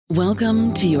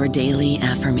Welcome to your daily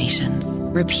affirmations.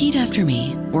 Repeat after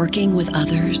me. Working with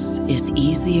others is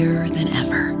easier than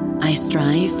ever. I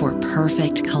strive for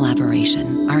perfect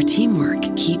collaboration. Our teamwork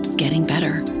keeps getting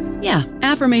better. Yeah,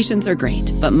 affirmations are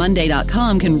great, but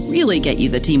Monday.com can really get you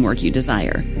the teamwork you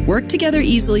desire. Work together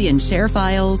easily and share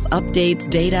files, updates,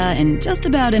 data, and just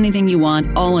about anything you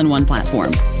want all in one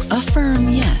platform. Affirm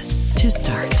yes to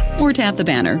start, or tap the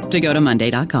banner to go to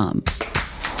Monday.com.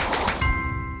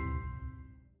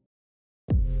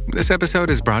 This episode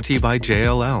is brought to you by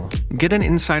JLL. Get an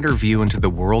insider view into the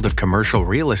world of commercial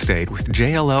real estate with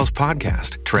JLL's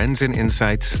podcast, Trends and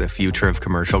Insights, the Future of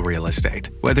Commercial Real Estate.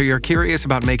 Whether you're curious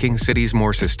about making cities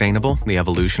more sustainable, the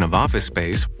evolution of office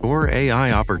space, or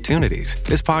AI opportunities,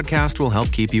 this podcast will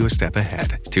help keep you a step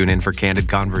ahead. Tune in for candid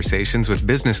conversations with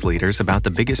business leaders about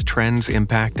the biggest trends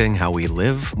impacting how we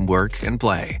live, work, and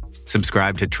play.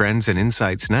 Subscribe to Trends and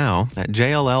Insights now at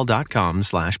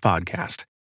jll.com/podcast.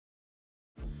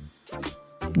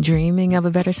 Dreaming of a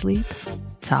better sleep?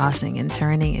 Tossing and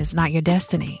turning is not your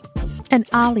destiny. And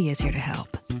Ollie is here to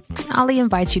help. Ollie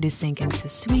invites you to sink into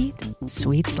sweet,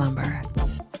 sweet slumber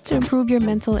to improve your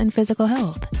mental and physical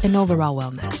health and overall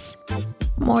wellness.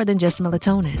 More than just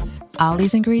melatonin,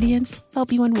 Ollie's ingredients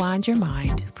help you unwind your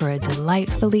mind for a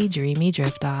delightfully dreamy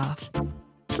drift off.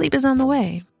 Sleep is on the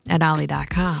way at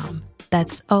Ollie.com.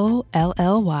 That's OLLY.com.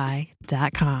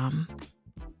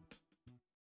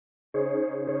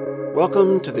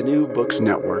 Welcome to the New Books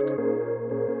Network.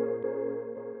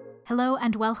 Hello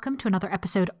and welcome to another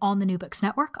episode on the New Books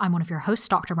Network. I'm one of your hosts,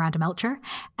 Dr. Miranda Melcher,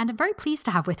 and I'm very pleased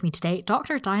to have with me today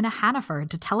Dr. Dinah Hannaford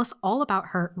to tell us all about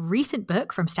her recent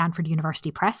book from Stanford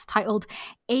University Press titled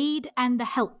Aid and the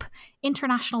Help,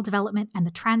 International Development and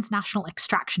the Transnational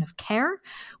Extraction of Care,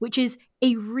 which is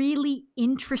a really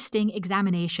interesting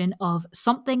examination of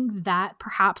something that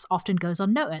perhaps often goes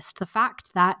unnoticed. The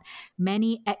fact that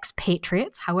many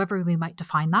expatriates, however we might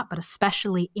define that, but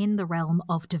especially in the realm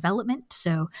of development,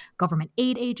 so government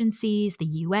aid agencies, the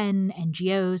UN,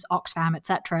 NGOs, Oxfam,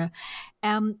 etc.,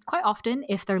 quite often,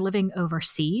 if they're living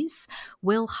overseas,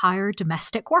 will hire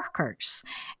domestic workers.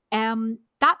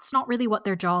 That's not really what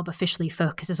their job officially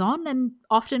focuses on, and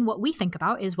often what we think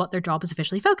about is what their job is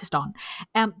officially focused on.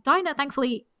 Dinah,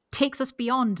 thankfully, takes us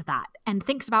beyond that and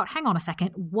thinks about, hang on a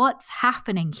second, what's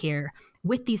happening here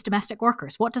with these domestic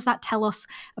workers? What does that tell us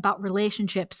about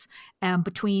relationships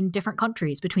between different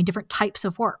countries, between different types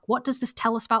of work? What does this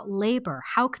tell us about labor?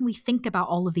 How can we think about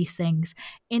all of these things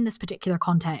in this particular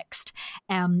context?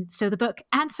 So the book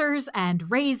answers and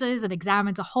raises and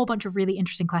examines a whole bunch of really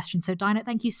interesting questions. So Dinah,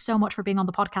 thank you so much for being on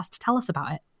the podcast to tell us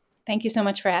about it. Thank you so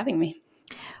much for having me.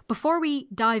 Before we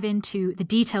dive into the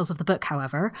details of the book,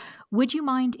 however, would you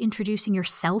mind introducing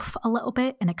yourself a little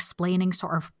bit and explaining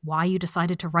sort of why you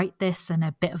decided to write this and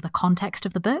a bit of the context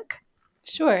of the book?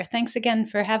 Sure. Thanks again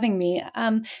for having me.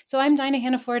 So I'm Dinah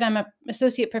Hannaford. I'm an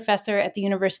associate professor at the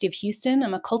University of Houston.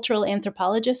 I'm a cultural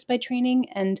anthropologist by training,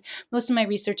 and most of my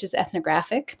research is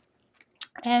ethnographic.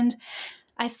 And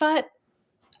I thought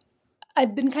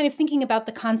I've been kind of thinking about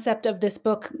the concept of this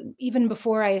book even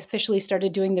before I officially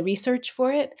started doing the research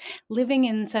for it. Living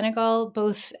in Senegal,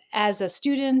 both as a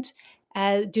student,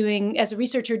 as a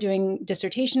researcher doing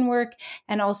dissertation work,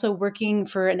 and also working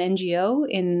for an NGO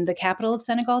in the capital of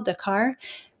Senegal, Dakar,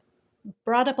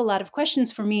 brought up a lot of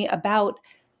questions for me about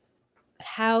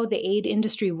how the aid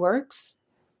industry works,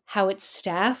 how it's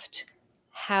staffed,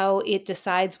 how it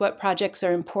decides what projects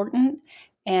are important,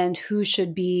 and who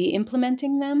should be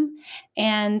implementing them,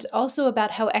 and also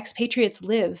about how expatriates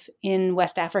live in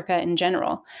West Africa in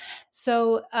general.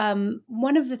 So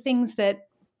one of the things that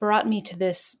brought me to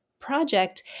this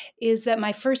project is that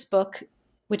my first book,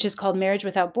 which is called Marriage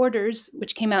Without Borders,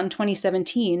 which came out in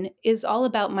 2017, is all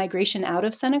about migration out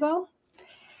of Senegal.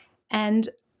 And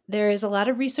there is a lot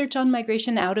of research on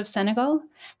migration out of Senegal.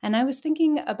 And I was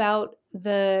thinking about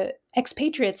the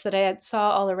expatriates that I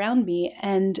saw all around me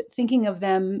and thinking of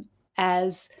them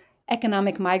as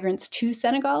economic migrants to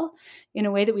Senegal in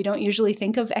a way that we don't usually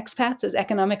think of expats as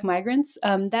economic migrants.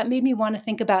 That made me want to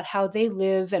think about how they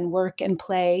live and work and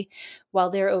play while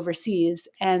they're overseas,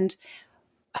 and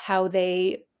how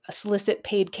they solicit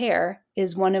paid care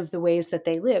is one of the ways that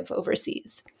they live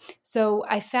overseas. So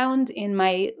I found in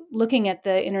my looking at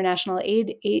the international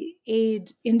aid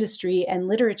industry and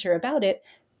literature about it,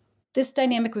 this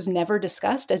dynamic was never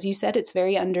discussed. As you said, it's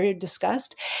very under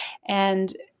discussed.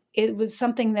 And it was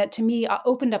something that to me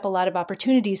opened up a lot of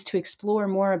opportunities to explore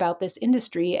more about this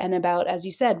industry and about, as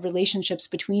you said, relationships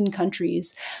between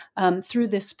countries through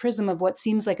this prism of what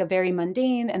seems like a very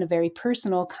mundane and a very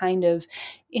personal kind of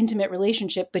intimate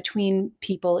relationship between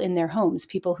people in their homes,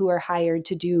 people who are hired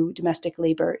to do domestic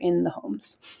labor in the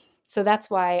homes. So that's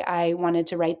why I wanted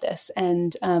to write this.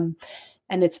 And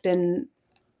it's been,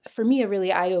 for me, a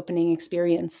really eye-opening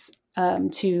experience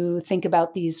to think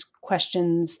about these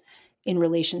questions in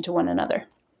relation to one another.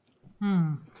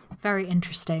 Very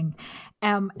interesting.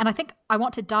 And I think I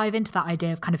want to dive into that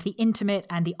idea of kind of the intimate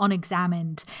and the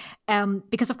unexamined,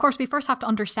 because of course we first have to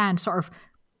understand sort of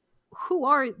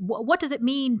what does it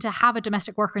mean to have a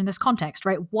domestic worker in this context,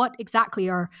 right? What exactly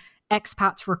are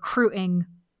expats recruiting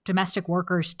domestic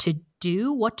workers to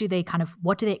do? What do they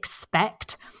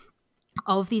expect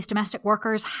of these domestic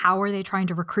workers? How are they trying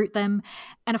to recruit them?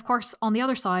 And of course, on the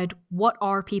other side, what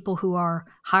are people who are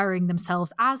hiring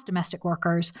themselves as domestic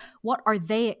workers, what are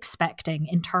they expecting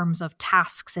in terms of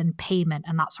tasks and payment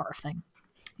and that sort of thing?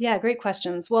 Yeah, great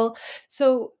questions. Well,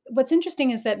 so what's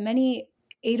interesting is that many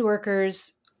aid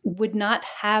workers would not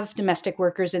have domestic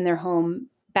workers in their home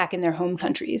back in their home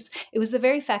countries. It was the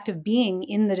very fact of being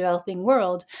in the developing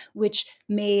world which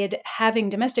made having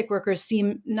domestic workers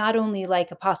seem not only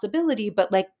like a possibility,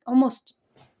 but like almost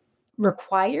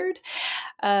required.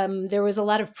 There was a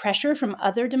lot of pressure from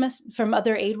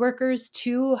other aid workers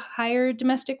to hire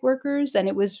domestic workers, and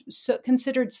it was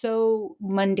considered so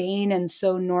mundane and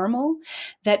so normal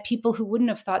that people who wouldn't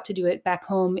have thought to do it back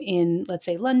home in, let's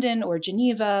say, London or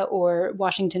Geneva or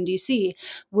Washington, D.C.,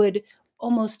 would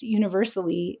almost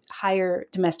universally hire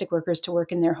domestic workers to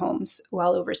work in their homes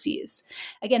while overseas.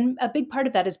 Again, a big part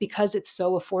of that is because it's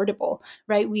so affordable,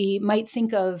 right? We might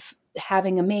think of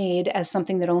having a maid as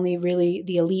something that only really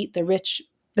the elite, the rich,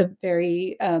 the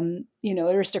very,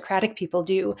 aristocratic people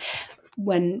do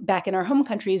when back in our home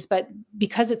countries. But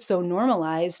because it's so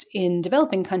normalized in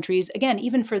developing countries, again,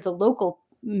 even for the local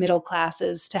middle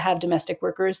classes to have domestic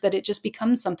workers, that it just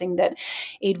becomes something that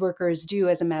aid workers do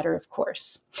as a matter of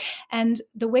course. And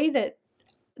the way that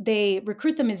they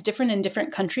recruit them is different in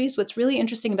different countries. What's really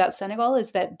interesting about Senegal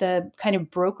is that the kind of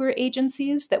broker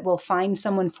agencies that will find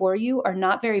someone for you are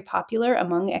not very popular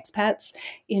among expats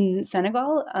in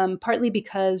Senegal, partly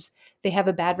because they have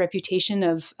a bad reputation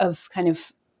of kind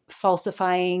of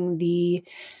falsifying the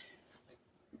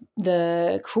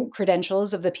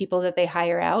credentials of the people that they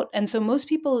hire out. And so most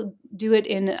people do it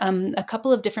in a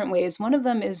couple of different ways. One of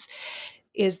them is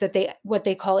that they what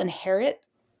they call inherit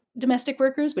domestic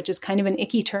workers, which is kind of an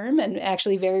icky term and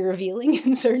actually very revealing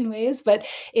in certain ways. But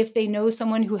if they know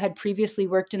someone who had previously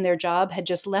worked in their job, had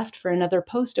just left for another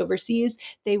post overseas,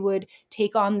 they would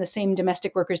take on the same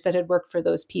domestic workers that had worked for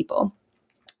those people.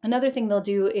 Another thing they'll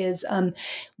do is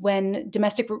when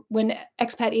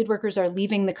expat aid workers are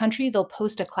leaving the country, they'll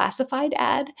post a classified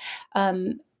ad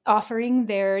offering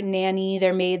their nanny,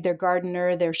 their maid, their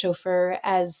gardener, their chauffeur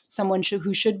as someone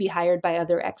who should be hired by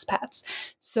other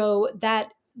expats. So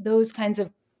that those kinds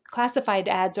of classified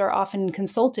ads are often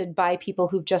consulted by people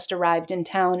who've just arrived in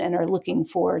town and are looking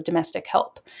for domestic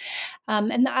help.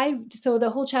 So the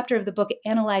whole chapter of the book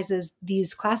analyzes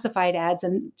these classified ads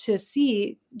and to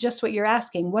see just what you're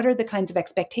asking, what are the kinds of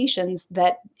expectations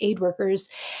that aid workers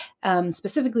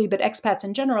specifically, but expats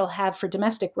in general have for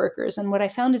domestic workers. And what I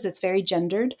found is it's very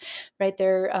gendered, right?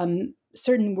 There are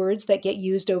certain words that get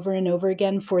used over and over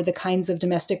again for the kinds of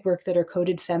domestic work that are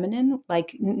coded feminine,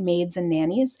 like maids and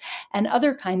nannies, and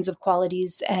other kinds of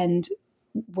qualities and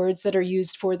words that are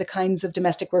used for the kinds of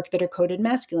domestic work that are coded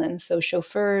masculine. So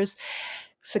chauffeurs,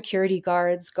 security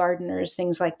guards, gardeners,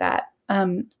 things like that.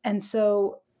 And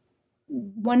so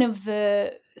one of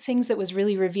the things that was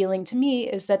really revealing to me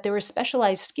is that there were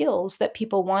specialized skills that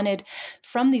people wanted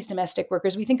from these domestic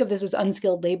workers. We think of this as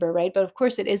unskilled labor, right? But of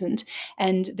course it isn't.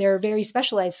 And there are very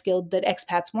specialized skills that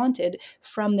expats wanted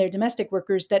from their domestic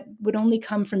workers that would only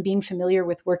come from being familiar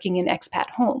with working in expat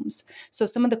homes. So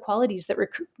some of the qualities that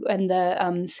and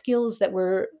the skills that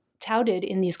were touted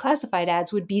in these classified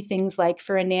ads would be things like,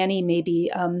 for a nanny,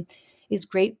 maybe is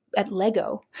great at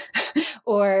Lego,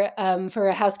 or for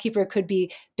a housekeeper could be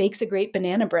bakes a great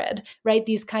banana bread, right?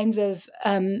 These kinds of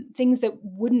things that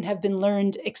wouldn't have been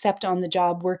learned except on the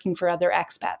job working for other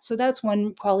expats. So that's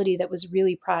one quality that was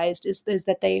really prized is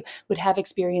that they would have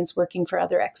experience working for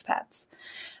other expats.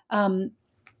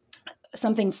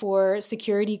 Something for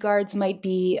security guards might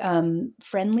be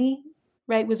friendly,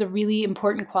 right, was a really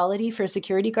important quality for a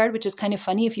security guard, which is kind of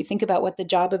funny if you think about what the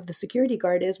job of the security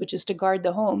guard is, which is to guard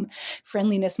the home.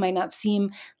 Friendliness might not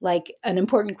seem like an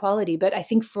important quality, but I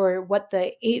think for what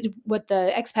the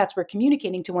expats were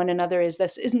communicating to one another is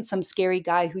this isn't some scary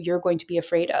guy who you're going to be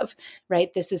afraid of,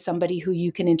 right? This is somebody who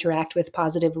you can interact with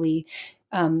positively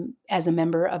as a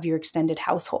member of your extended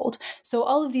household. So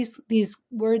all of these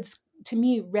words to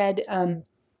me read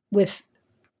with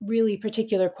really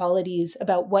particular qualities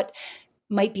about what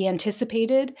might be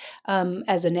anticipated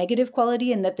as a negative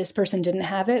quality and that this person didn't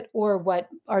have it, or what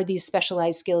are these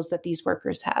specialized skills that these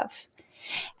workers have.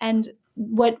 And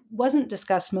what wasn't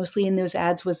discussed mostly in those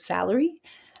ads was salary.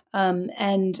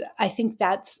 And I think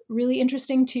that's really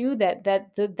interesting too,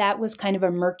 that was kind of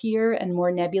a murkier and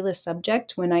more nebulous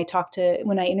subject. When I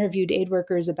interviewed aid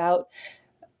workers about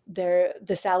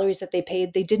the salaries that they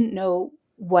paid, they didn't know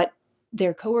what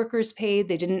their coworkers paid.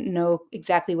 They didn't know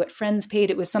exactly what friends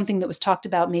paid. It was something that was talked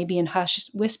about maybe in hushed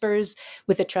whispers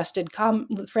with a trusted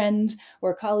friend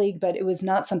or colleague, but it was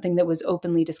not something that was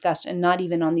openly discussed, and not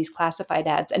even on these classified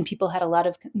ads. And people had a lot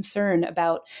of concern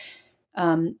about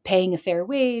paying a fair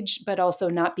wage, but also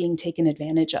not being taken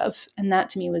advantage of. And that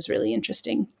to me was really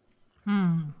interesting.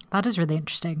 That is really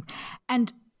interesting.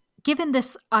 And given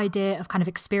this idea of kind of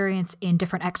experience in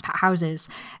different expat houses,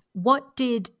 what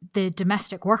did the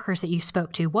domestic workers that you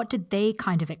spoke to, what did they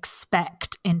kind of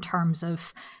expect in terms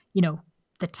of,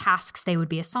 the tasks they would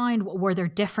be assigned? Were there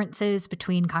differences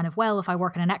between kind of, well, if I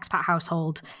work in an expat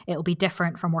household, it'll be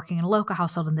different from working in a local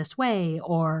household in this way,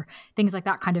 or things like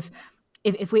that? Kind of,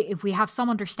 if we have some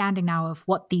understanding now of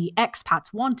what the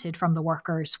expats wanted from the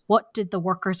workers, what did the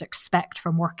workers expect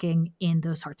from working in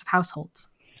those sorts of households?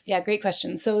 Yeah, great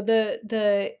question. So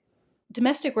the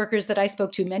domestic workers that I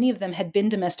spoke to, many of them had been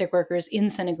domestic workers in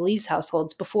Senegalese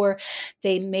households before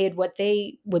they made what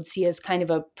they would see as kind of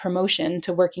a promotion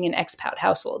to working in expat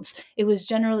households. It was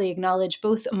generally acknowledged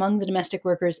both among the domestic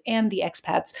workers and the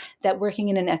expats that working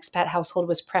in an expat household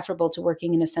was preferable to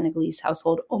working in a Senegalese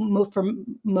household for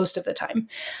most of the time.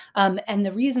 And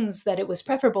the reasons that it was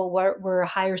preferable were a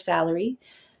higher salary,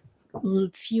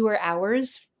 fewer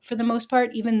hours for the most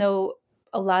part, even though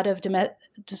a lot of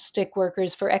domestic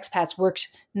workers for expats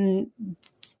worked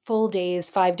full days,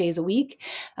 5 days a week,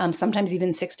 sometimes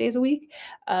even 6 days a week.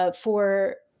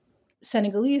 For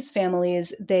Senegalese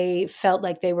families, they felt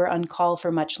like they were on call for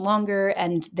much longer,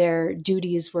 and their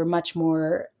duties were much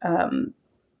more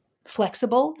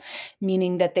flexible,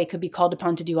 meaning that they could be called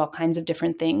upon to do all kinds of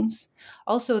different things.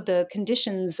 Also, the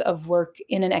conditions of work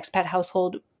in an expat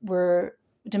household were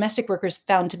domestic workers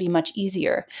found to be much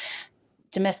easier.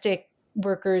 Domestic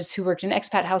workers who worked in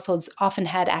expat households often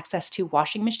had access to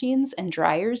washing machines and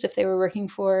dryers if they were working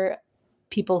for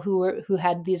people who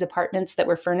had these apartments that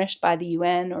were furnished by the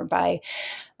UN or by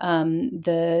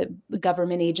the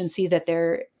government agency that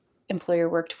their employer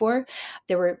worked for.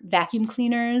 There were vacuum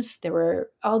cleaners. There were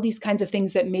all these kinds of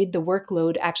things that made the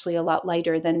workload actually a lot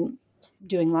lighter than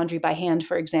doing laundry by hand,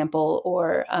 for example,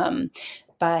 or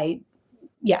by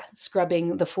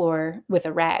scrubbing the floor with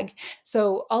a rag.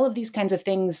 So all of these kinds of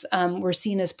things were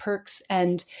seen as perks,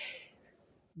 and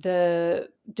the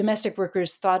domestic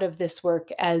workers thought of this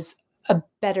work as a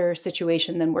better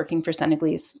situation than working for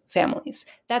Senegalese families.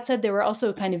 That said, there were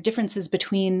also kind of differences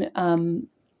between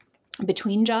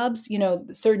jobs.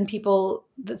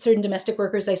 Certain domestic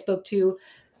workers I spoke to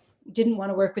didn't want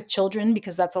to work with children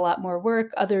because that's a lot more work.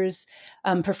 Others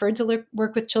preferred to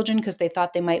work with children because they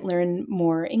thought they might learn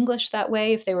more English that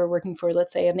way if they were working for,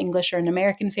 let's say, an English or an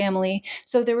American family.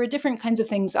 So there were different kinds of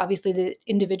things, obviously, that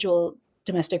individual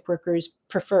domestic workers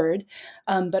preferred,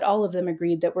 but all of them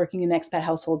agreed that working in expat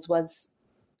households was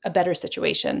a better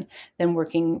situation than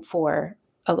working for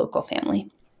a local family.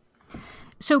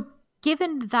 So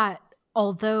given that,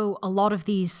 although a lot of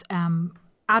these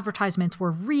advertisements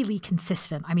were really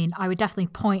consistent. I mean, I would definitely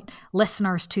point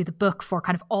listeners to the book for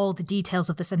kind of all the details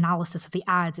of this analysis of the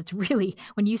ads. It's really,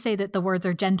 when you say that the words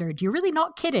are gendered, you're really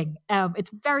not kidding. It's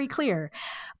very clear.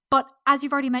 But as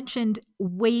you've already mentioned,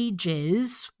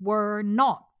 wages were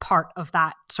not part of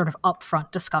that sort of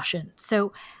upfront discussion.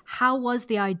 So how was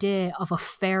the idea of a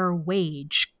fair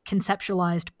wage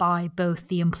conceptualized by both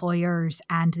the employers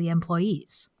and the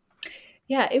employees?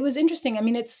 Yeah, it was interesting. I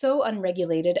mean, it's so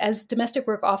unregulated, as domestic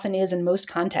work often is in most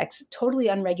contexts, totally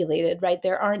unregulated, right?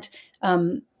 There aren't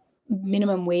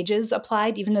minimum wages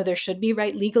applied, even though there should be,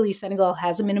 right? Legally, Senegal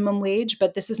has a minimum wage,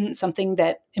 but this isn't something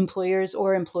that employers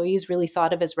or employees really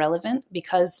thought of as relevant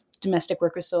because domestic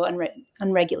work is so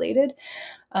unregulated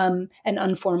and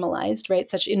unformalized, right?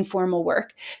 Such informal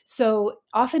work. So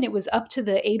often it was up to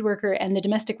the aid worker and the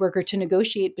domestic worker to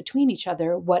negotiate between each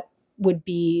other what would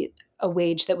be a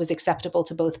wage that was acceptable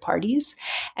to both parties.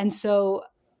 And so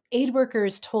aid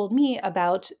workers told me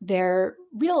about their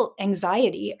real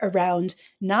anxiety around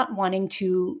not wanting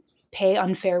to pay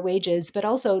unfair wages, but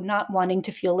also not wanting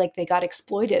to feel like they got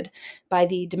exploited by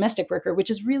the domestic worker, which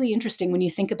is really interesting when you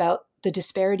think about the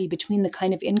disparity between the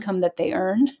kind of income that they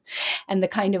earn and the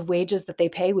kind of wages that they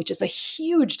pay, which is a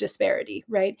huge disparity,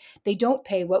 right? They don't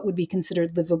pay what would be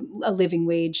considered a living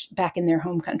wage back in their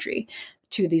home country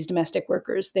to these domestic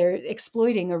workers. They're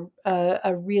exploiting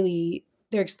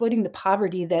they're exploiting the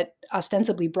poverty that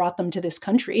ostensibly brought them to this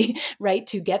country, right,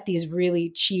 to get these really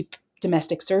cheap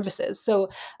domestic services. So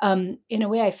in a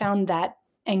way, I found that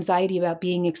anxiety about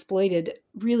being exploited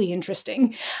really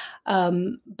interesting.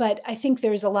 But I think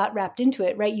there's a lot wrapped into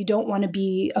it, right? You don't want to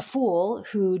be a fool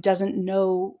who doesn't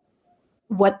know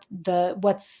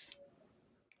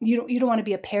you don't want to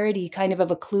be a parody kind of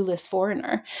a clueless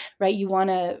foreigner, right? You want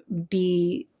to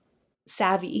be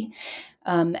savvy.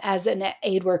 As an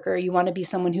aid worker, you want to be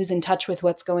someone who's in touch with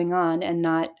what's going on and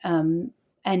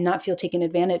not feel taken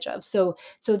advantage of. So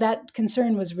that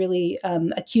concern was really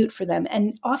acute for them.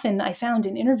 And often I found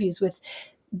in interviews with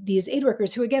these aid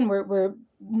workers who, again, were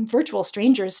virtual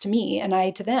strangers to me and I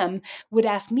to them, would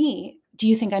ask me, do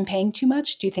you think I'm paying too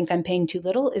much? Do you think I'm paying too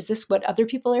little? Is this what other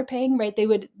people are paying? Right? They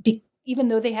would be, even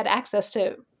though they had access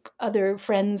to other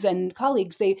friends and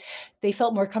colleagues, they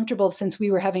felt more comfortable since we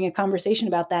were having a conversation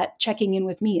about that, checking in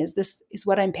with me. Is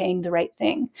what I'm paying the right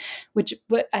thing? Which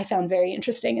what I found very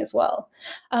interesting as well.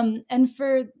 And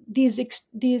for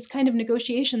these kind of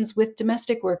negotiations with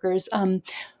domestic workers,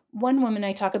 one woman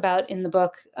I talk about in the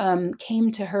book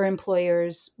came to her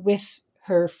employers with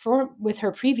her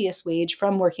previous wage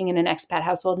from working in an expat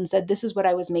household and said, "This is what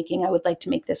I was making. I would like to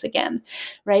make this again."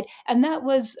 Right. And that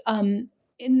was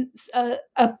in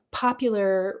a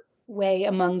popular way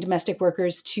among domestic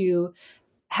workers to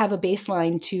have a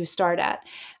baseline to start at.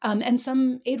 And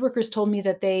some aid workers told me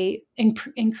that they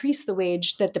increased the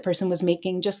wage that the person was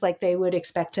making, just like they would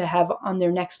expect to have on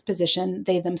their next position,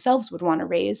 they themselves would want to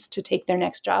raise to take their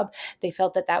next job. They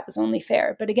felt that that was only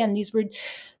fair. But again,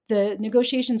 the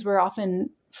negotiations were often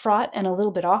fraught and a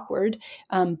little bit awkward.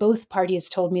 Both parties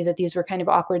told me that these were kind of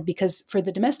awkward because for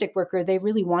the domestic worker, they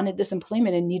really wanted this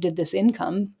employment and needed this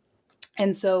income.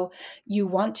 And so you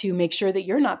want to make sure that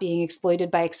you're not being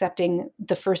exploited by accepting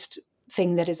the first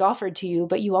thing that is offered to you,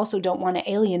 but you also don't want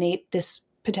to alienate this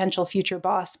potential future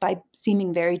boss by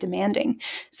seeming very demanding.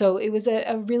 So it was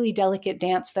a really delicate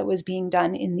dance that was being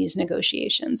done in these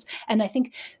negotiations. And I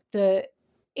think the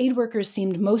aid workers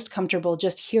seemed most comfortable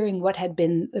just hearing what had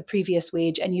been the previous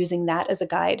wage and using that as a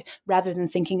guide rather than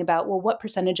thinking about, well, what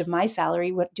percentage of my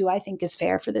salary, what do I think is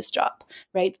fair for this job,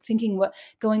 right?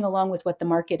 Going along with what the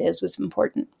market is was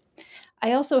important.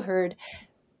 I also heard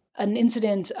an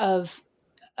incident of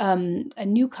a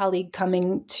new colleague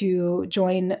coming to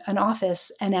join an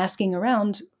office and asking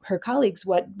around her colleagues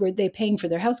what were they paying for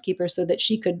their housekeeper so that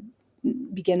she could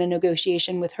begin a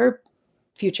negotiation with her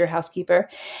future housekeeper.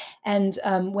 And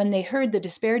when they heard the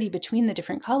disparity between the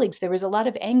different colleagues, there was a lot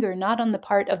of anger, not on the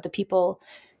part of the people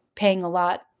paying a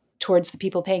lot towards the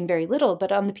people paying very little,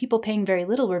 but on the people paying very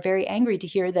little were very angry to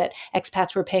hear that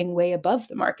expats were paying way above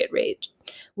the market rate,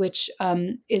 which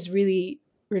is really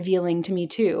revealing to me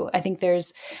too. I think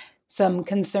there's some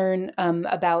concern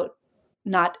about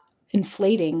not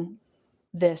inflating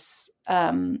this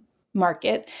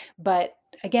market. But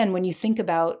again, when you think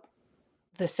about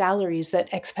the salaries that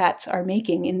expats are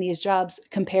making in these jobs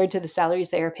compared to the salaries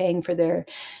they are paying for their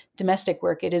domestic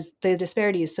work, the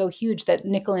disparity is so huge that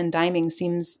nickel and diming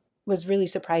was really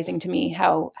surprising to me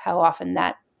how often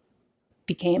that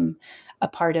became a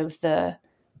part of the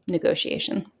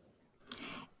negotiation.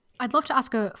 I'd love to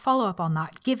ask a follow-up on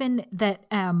that. Given that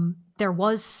there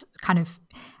was kind of,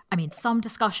 some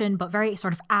discussion, but very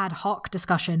sort of ad hoc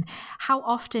discussion, how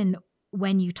often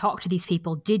when you talk to these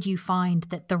people, did you find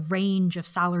that the range of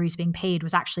salaries being paid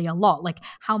was actually a lot? Like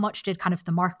how much did kind of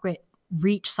the market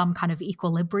reach some kind of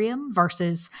equilibrium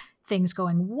versus things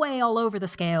going way all over the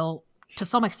scale to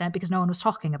some extent because no one was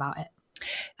talking about it?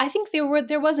 I think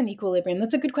there was an equilibrium.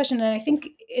 That's a good question. And I think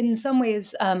in some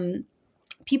ways,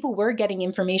 people were getting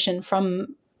information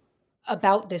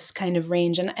about this kind of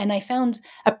range. And I found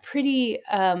a pretty,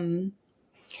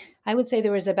 I would say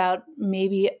there was about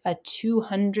maybe a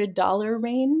 $200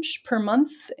 range per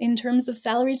month in terms of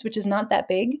salaries, which is not that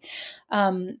big.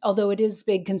 Although it is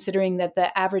big considering that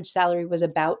the average salary was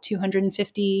about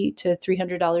 $250 to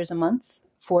 $300 a month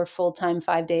for full-time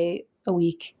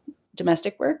 5-day-a-week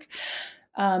domestic work.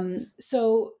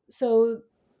 So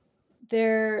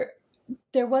there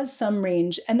was some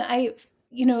range. And it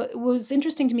was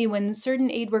interesting to me when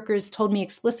certain aid workers told me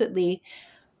explicitly,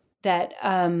 that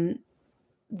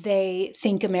they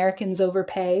think Americans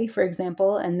overpay, for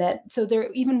example, and that so there,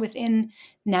 even within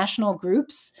national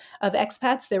groups of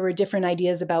expats, there were different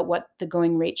ideas about what the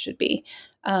going rate should be.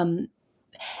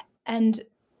 And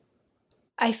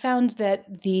I found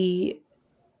that the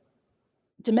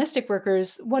domestic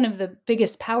workers, one of the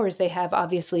biggest powers they have,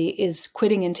 obviously, is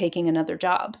quitting and taking another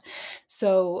job.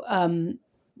 So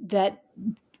that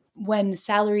when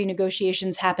salary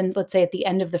negotiations happened, let's say at the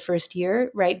end of the first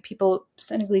year, right,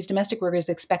 Senegalese domestic workers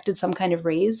expected some kind of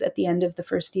raise at the end of the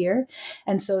first year.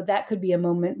 And so that could be a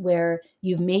moment where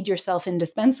you've made yourself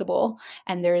indispensable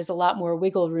and there is a lot more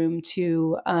wiggle room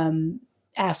to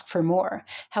ask for more.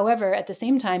 However, at the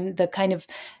same time, the kind of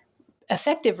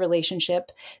effective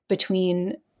relationship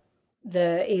between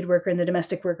the aid worker and the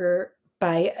domestic worker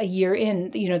by a year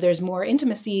in, there's more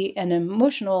intimacy and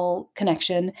emotional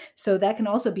connection. So that can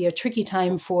also be a tricky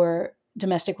time for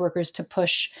domestic workers to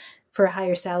push for a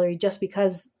higher salary, just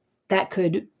because that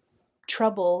could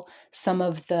trouble some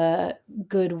of the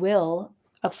goodwill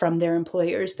from their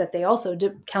employers that they also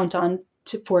count on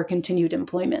for continued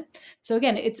employment. So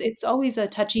again, it's always a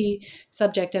touchy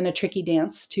subject and a tricky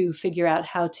dance to figure out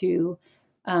how to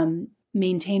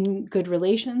maintain good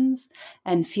relations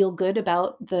and feel good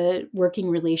about the working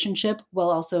relationship while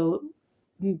also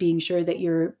being sure that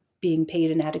you're being paid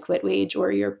an adequate wage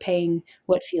or you're paying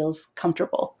what feels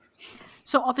comfortable.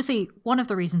 So obviously, one of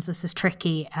the reasons this is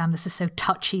tricky, this is so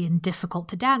touchy and difficult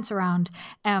to dance around,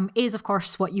 is, of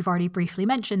course, what you've already briefly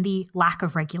mentioned, the lack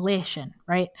of regulation,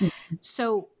 right? Mm-hmm.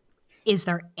 So is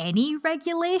there any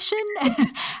regulation?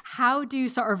 How do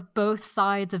sort of both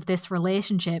sides of this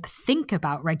relationship think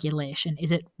about regulation?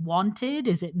 Is it wanted?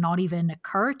 Is it not even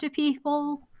occur to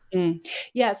people?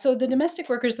 Yeah, so the domestic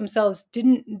workers themselves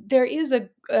there is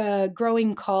a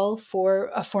growing call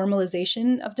for a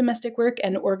formalization of domestic work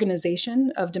and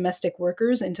organization of domestic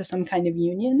workers into some kind of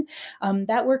union.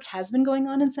 That work has been going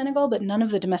on in Senegal, but none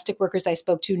of the domestic workers I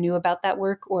spoke to knew about that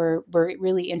work or were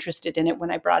really interested in it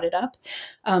when I brought it up,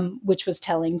 which was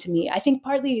telling to me. I think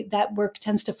partly that work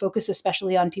tends to focus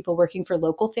especially on people working for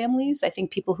local families. I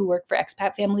think people who work for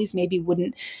expat families maybe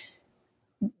wouldn't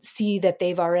see that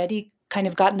they've already kind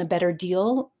of gotten a better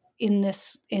deal in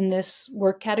this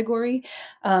work category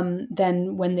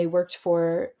than when they worked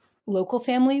for local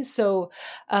families. So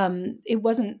it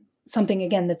wasn't something,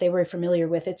 again, that they were familiar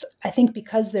with. I think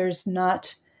because there's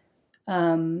not,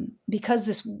 because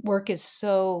this work is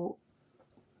so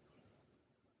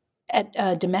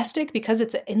domestic, because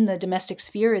it's in the domestic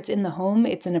sphere, it's in the home,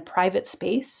 it's in a private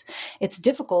space, it's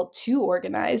difficult to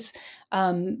organize.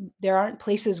 There aren't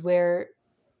places where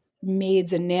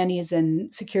maids and nannies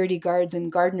and security guards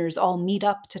and gardeners all meet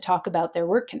up to talk about their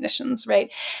work conditions,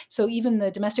 right? So even the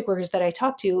domestic workers that I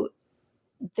talked to,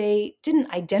 they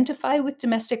didn't identify with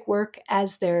domestic work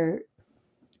as their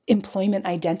employment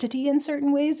identity in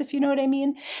certain ways, if you know what I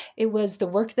mean. It was the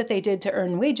work that they did to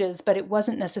earn wages, but it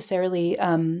wasn't necessarily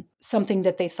something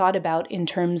that they thought about in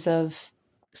terms of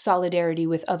solidarity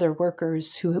with other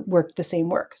workers who worked the same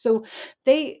work. So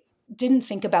they didn't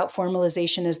think about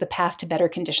formalization as the path to better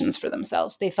conditions for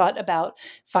themselves. They thought about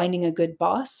finding a good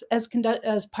boss as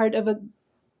part of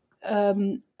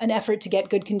an effort to get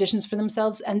good conditions for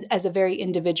themselves, and as a very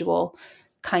individual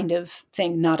kind of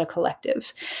thing, not a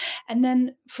collective. And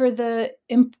then for the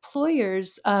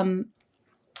employers,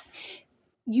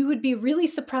 you would be really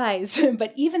surprised,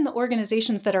 but even the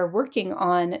organizations that are working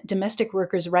on domestic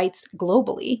workers' rights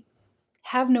globally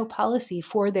have no policy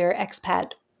for their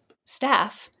expat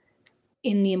staff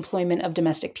in the employment of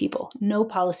domestic people. No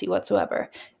policy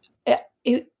whatsoever.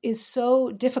 It is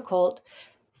so difficult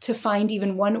to find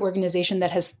even one organization that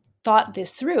has thought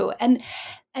this through. And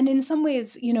in some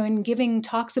ways, in giving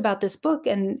talks about this book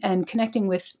and connecting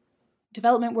with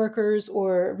development workers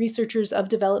or researchers of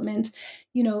development,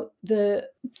 the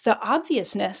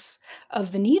obviousness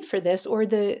of the need for this, or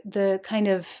the kind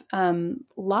of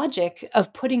logic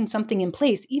of putting something in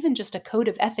place, even just a code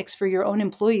of ethics for your own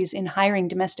employees in hiring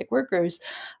domestic workers,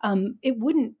 it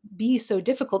wouldn't be so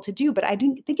difficult to do. But I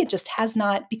think it just has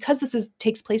not, because this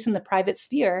takes place in the private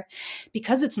sphere,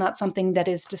 because it's not something that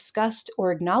is discussed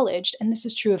or acknowledged. And this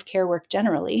is true of care work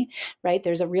generally, right?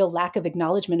 There's a real lack of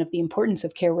acknowledgement of the importance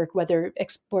of care work, whether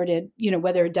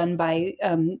whether done by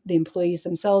the employees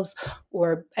themselves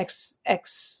or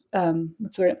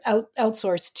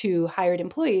outsourced to hired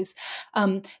employees.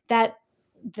 That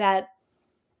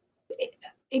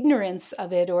ignorance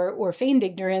of it, or feigned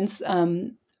ignorance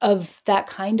of that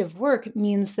kind of work,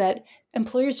 means that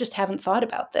employers just haven't thought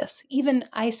about this. Even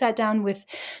I sat down with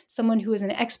someone who is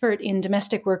an expert in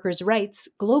domestic workers' rights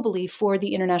globally for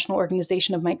the International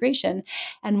Organization of Migration.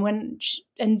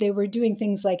 And they were doing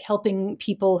things like helping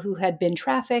people who had been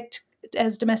trafficked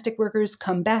as domestic workers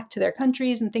come back to their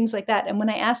countries and things like that. And when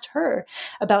I asked her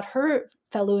about her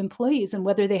fellow employees and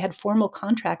whether they had formal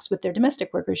contracts with their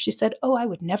domestic workers, she said, "Oh, I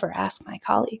would never ask my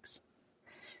colleagues."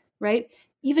 Right?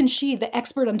 Even she, the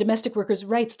expert on domestic workers'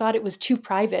 rights, thought it was too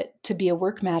private to be a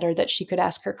work matter that she could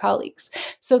ask her colleagues.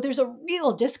 So there's a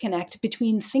real disconnect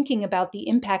between thinking about the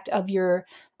impact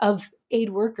of aid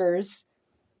workers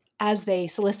as they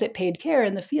solicit paid care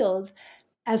in the field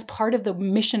as part of the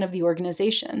mission of the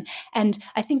organization. And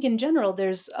I think in general,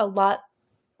 there's a lot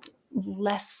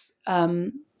less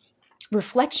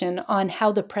reflection on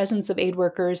how the presence of aid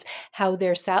workers, how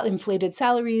their inflated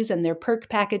salaries and their perk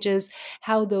packages,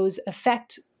 how those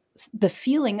affect the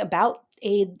feeling about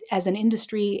aid as an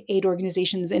industry, aid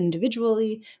organizations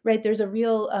individually, right? There's a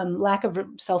real lack of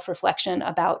self-reflection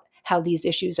about how these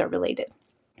issues are related.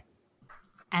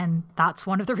 And that's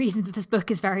one of the reasons this book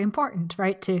is very important,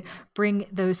 right? To bring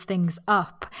those things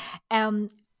up.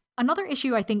 Another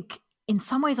issue, I think, in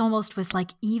some ways almost was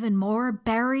like even more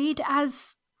buried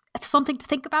as something to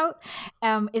think about,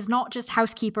 is not just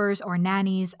housekeepers or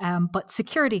nannies, but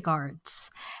security guards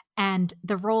and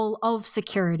the role of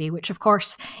security, which of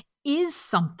course is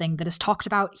something that is talked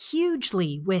about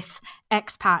hugely with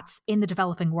expats in the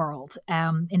developing world,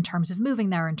 in terms of moving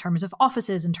there, in terms of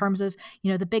offices, in terms of,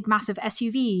 the big massive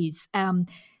SUVs,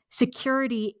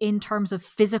 security in terms of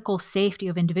physical safety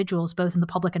of individuals, both in the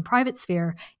public and private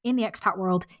sphere in the expat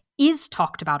world is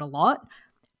talked about a lot.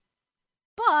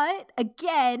 But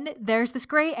again, there's this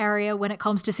gray area when it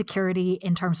comes to security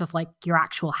in terms of like your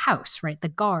actual house, right? The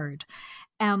guard.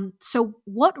 So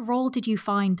what role did you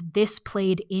find this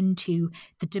played into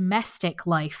the domestic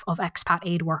life of expat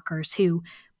aid workers who,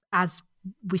 as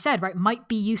we said, right, might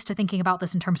be used to thinking about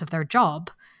this in terms of their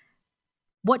job?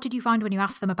 What did you find when you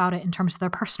asked them about it in terms of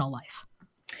their personal life?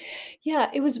 Yeah,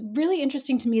 it was really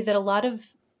interesting to me that a lot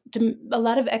of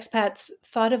expats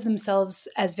thought of themselves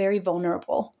as very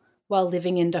vulnerable while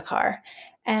living in Dakar.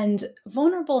 And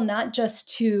vulnerable not just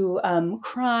to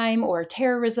crime or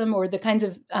terrorism or the kinds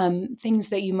of things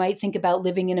that you might think about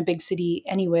living in a big city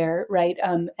anywhere, right?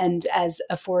 And as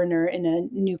a foreigner in a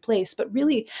new place, but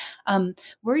really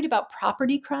worried about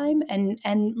property crime. And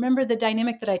remember the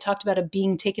dynamic that I talked about of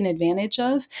being taken advantage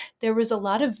of? There was a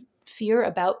lot of fear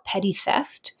about petty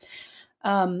theft,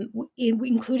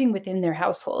 including within their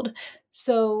household.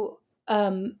 So,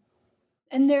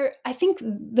 and there, I think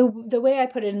the way I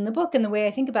put it in the book and the way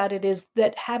I think about it is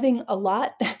that having a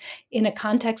lot in a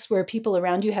context where people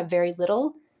around you have very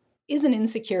little is an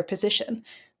insecure position,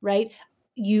 right?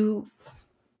 You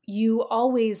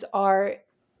always are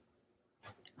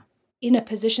in a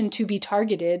position to be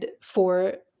targeted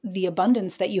for the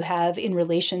abundance that you have in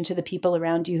relation to the people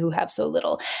around you who have so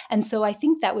little. And so I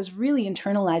think that was really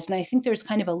internalized. And I think there's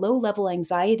kind of a low-level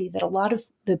anxiety that a lot of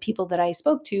the people that I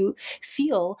spoke to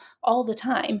feel all the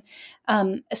time,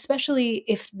 especially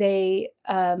if they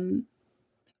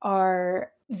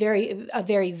are a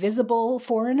very visible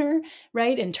foreigner,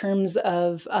 right? In terms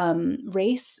of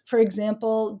race, for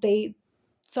example, they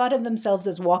thought of themselves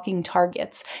as walking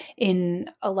targets in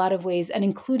a lot of ways, and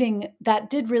including that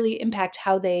did really impact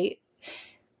how they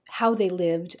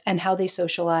lived and how they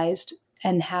socialized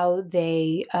and how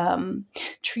they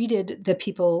treated the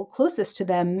people closest to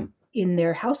them in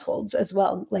their households as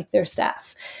well, like their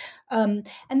staff. And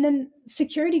then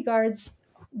security guards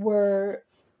were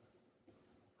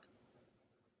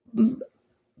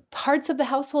parts of the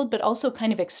household, but also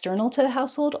kind of external to the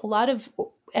household. A lot of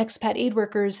expat aid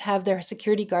workers have their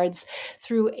security guards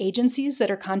through agencies that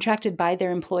are contracted by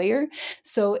their employer.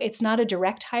 So it's not a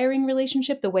direct hiring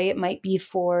relationship the way it might be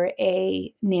for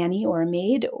a nanny or a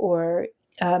maid or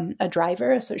a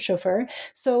driver, a chauffeur.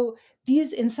 So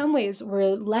these, in some ways,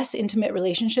 were less intimate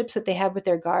relationships that they had with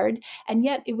their guard. And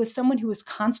yet it was someone who was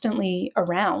constantly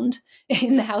around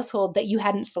in the household that you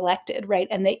hadn't selected, right?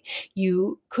 And that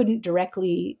you couldn't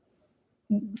directly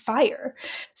fire.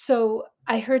 So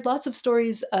I heard lots of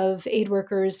stories of aid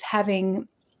workers having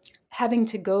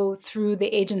to go through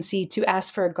the agency to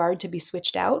ask for a guard to be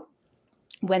switched out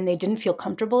when they didn't feel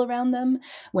comfortable around them,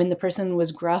 when the person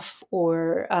was gruff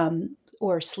or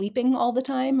sleeping all the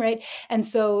time, right? And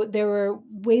so there were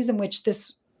ways in which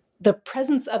the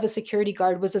presence of a security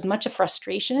guard was as much a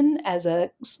frustration as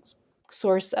a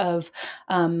source of,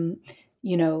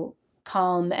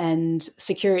 calm and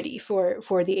security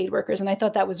for the aid workers. And I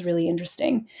thought that was really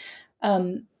interesting.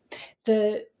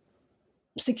 The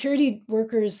security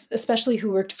workers, especially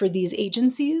who worked for these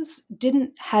agencies,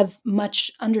 didn't have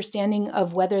much understanding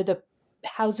of whether the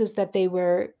houses that they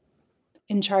were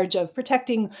in charge of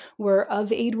protecting were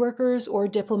of aid workers or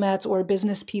diplomats or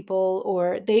business people,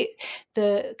 or the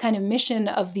kind of mission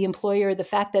of the employer, the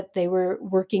fact that they were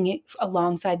working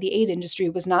alongside the aid industry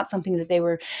was not something that they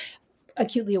were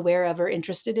acutely aware of or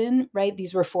interested in, right?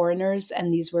 These were foreigners,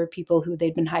 and these were people who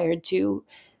they'd been hired to.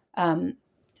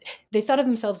 They thought of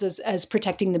themselves as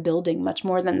protecting the building much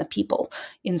more than the people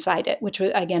inside it, which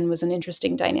again was an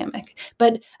interesting dynamic.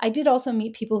 But I did also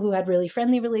meet people who had really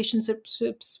friendly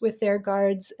relationships with their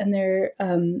guards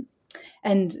and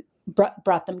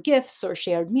brought them gifts or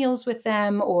shared meals with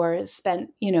them or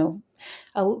spent,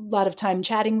 a lot of time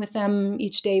chatting with them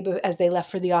each day as they left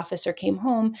for the office or came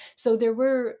home. So there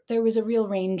was a real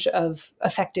range of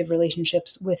effective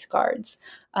relationships with guards.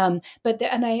 And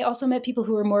I also met people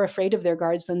who were more afraid of their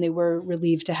guards than they were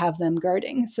relieved to have them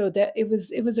guarding. So that it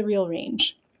was a real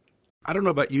range. I don't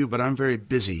know about you, but I'm very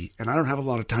busy and I don't have a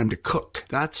lot of time to cook.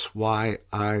 That's why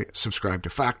I subscribe to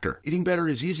Factor. Eating better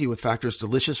is easy with Factor's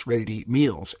delicious, ready-to-eat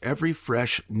meals. Every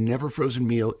fresh, never frozen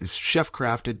meal is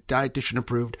chef-crafted, dietitian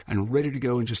approved, and ready to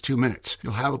go in just 2 minutes.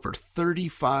 You'll have over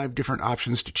 35 different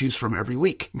options to choose from every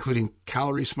week, including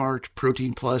Calorie Smart,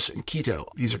 Protein Plus, and Keto.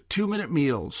 These are 2-minute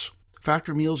meals.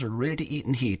 Factor meals are ready to eat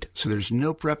and heat, so there's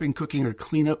no prepping, cooking, or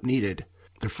cleanup needed.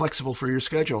 They're flexible for your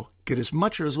schedule. Get as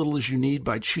much or as little as you need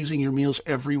by choosing your meals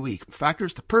every week. Factor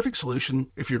is the perfect solution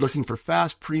if you're looking for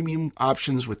fast, premium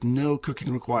options with no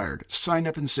cooking required. Sign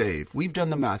up and save. We've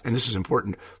done the math, and this is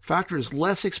important. Factor is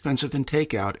less expensive than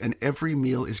takeout, and every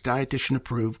meal is dietitian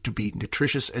approved to be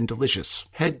nutritious and delicious.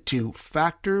 Head to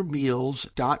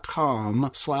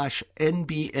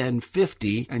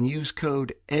factormeals.com/NBN50 and use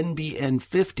code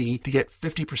NBN50 to get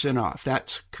 50% off.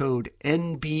 That's code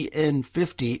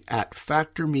NBN50 at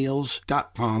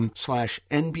factormeals.com/NBN50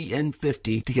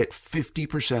 to get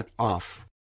 50% off.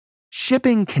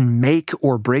 Shipping can make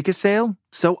or break a sale,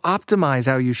 so optimize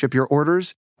how you ship your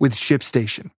orders with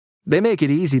ShipStation. They make it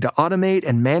easy to automate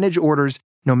and manage orders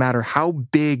no matter how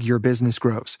big your business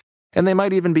grows. And they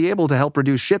might even be able to help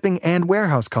reduce shipping and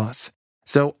warehouse costs.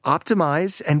 So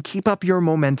optimize and keep up your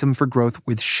momentum for growth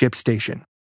with ShipStation.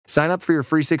 Sign up for your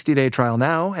free 60-day trial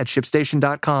now at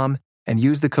ShipStation.com and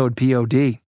use the code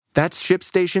POD. That's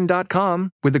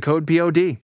ShipStation.com with the code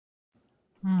POD.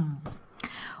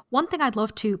 One thing I'd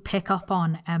love to pick up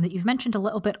on that you've mentioned a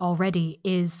little bit already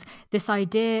is this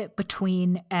idea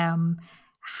between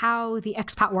how the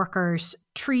expat workers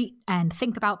treat and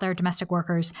think about their domestic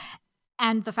workers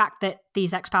and the fact that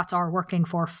these expats are working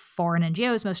for foreign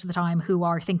NGOs most of the time who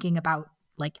are thinking about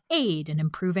like aid and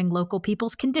improving local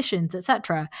people's conditions,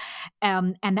 etc.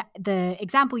 And the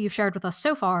example you've shared with us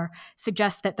so far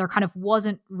suggests that there kind of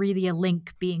wasn't really a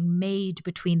link being made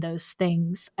between those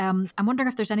things. I'm wondering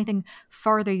if there's anything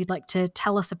further you'd like to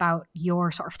tell us about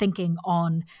your sort of thinking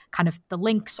on kind of the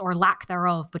links or lack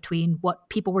thereof between what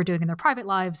people were doing in their private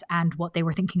lives and what they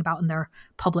were thinking about in their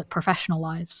public professional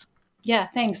lives. Yeah,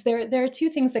 thanks. There are two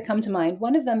things that come to mind.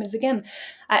 One of them is, again,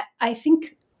 I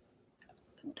think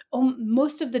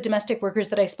most of the domestic workers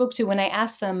that I spoke to, when I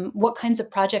asked them, what kinds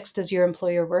of projects does your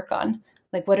employer work on?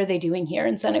 Like, what are they doing here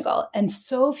in Senegal? And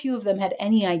so few of them had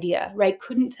any idea, right?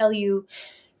 Couldn't tell you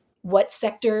what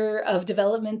sector of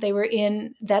development they were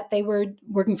in, that they were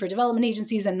working for development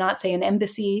agencies and not, say, an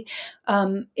embassy.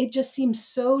 It just seems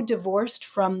so divorced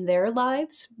from their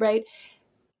lives, right?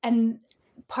 And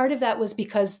part of that was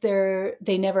because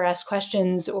they never asked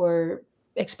questions or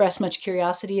express much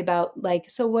curiosity about, like,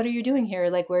 so what are you doing here?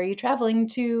 Like, where are you traveling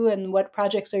to and what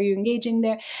projects are you engaging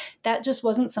there? That just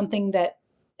wasn't something that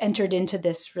entered into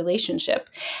this relationship.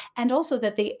 And also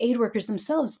that the aid workers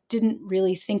themselves didn't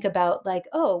really think about, like,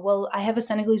 oh, well, I have a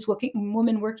Senegalese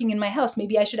woman working in my house.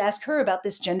 Maybe I should ask her about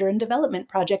this gender and development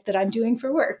project that I'm doing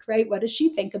for work, right? What does she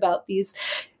think about these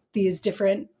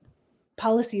different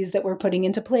policies that we're putting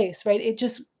into place, right? It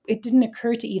didn't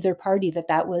occur to either party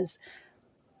that was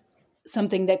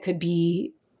something that could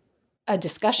be a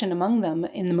discussion among them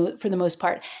for the most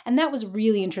part. And that was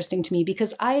really interesting to me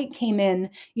because I came in,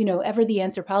 ever the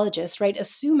anthropologist, right,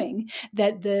 assuming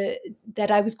that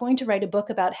I was going to write a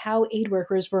book about how aid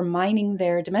workers were mining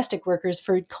their domestic workers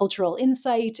for cultural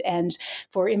insight and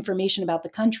for information about the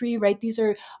country, right? These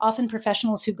are often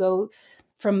professionals who go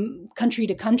from country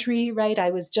to country, right? I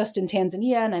was just in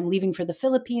Tanzania and I'm leaving for the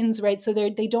Philippines, right? So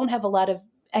they don't have a lot of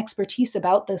expertise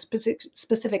about the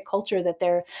specific culture that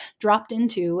they're dropped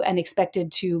into and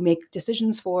expected to make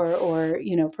decisions for or,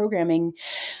 programming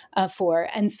for.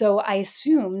 And so I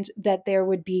assumed that there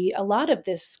would be a lot of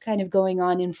this kind of going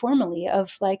on informally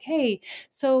of like, hey,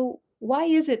 so why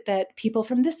is it that people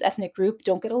from this ethnic group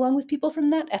don't get along with people from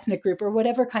that ethnic group, or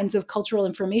whatever kinds of cultural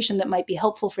information that might be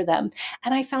helpful for them?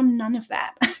 And I found none of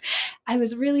that. I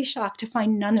was really shocked to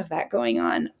find none of that going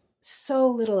on. So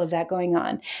little of that going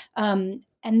on.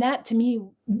 And that to me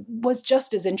was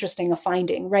just as interesting a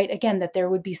finding, right? Again, that there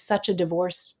would be such a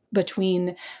divorce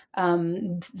between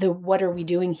the what are we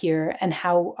doing here and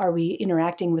how are we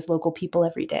interacting with local people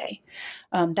every day.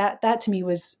 That to me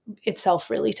was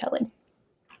itself really telling.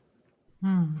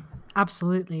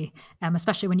 Absolutely.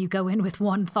 Especially when you go in with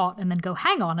one thought and then go,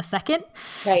 hang on a second.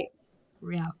 Right.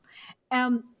 Yeah.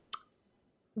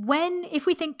 If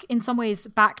we think in some ways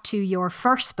back to your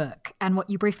first book and what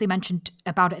you briefly mentioned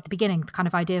about it at the beginning, the kind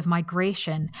of idea of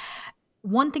migration,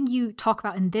 one thing you talk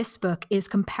about in this book is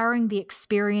comparing the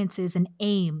experiences and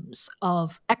aims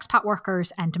of expat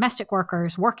workers and domestic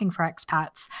workers working for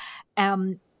expats.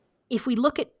 If we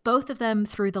look at both of them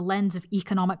through the lens of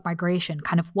economic migration,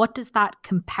 kind of what does that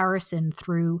comparison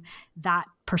through that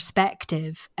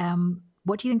perspective,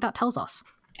 what do you think that tells us?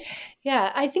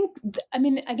 Yeah, I think,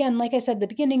 again, like I said at the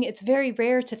beginning, it's very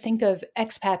rare to think of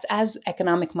expats as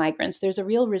economic migrants. There's a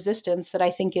real resistance that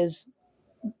I think is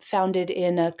founded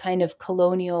in a kind of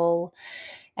colonial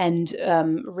and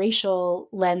racial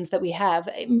lens that we have.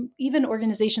 Even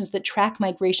organizations that track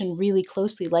migration really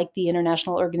closely, like the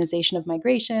International Organization of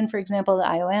Migration, for example, the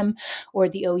IOM, or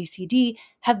the OECD,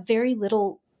 have very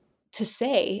little to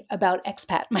say about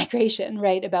expat migration,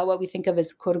 right? About what we think of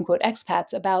as quote unquote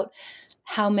expats, about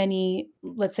how many,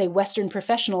 let's say, Western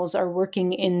professionals are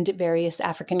working in various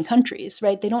African countries,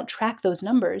 right? They don't track those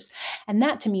numbers. And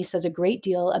that to me says a great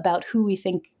deal about who we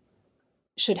think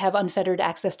should have unfettered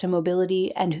access to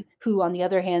mobility and who, on the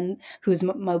other hand, whose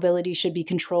mobility should be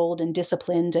controlled and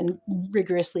disciplined and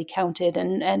rigorously counted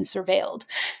and surveilled.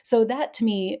 So that to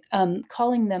me,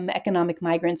 calling them economic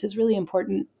migrants is really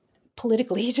important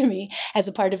politically to me as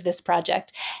a part of this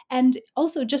project. And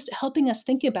also just helping us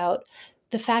think about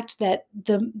the fact that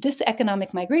this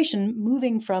economic migration,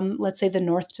 moving from, let's say, the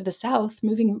north to the south,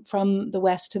 moving from the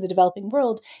west to the developing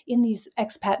world in these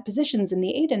expat positions in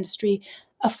the aid industry,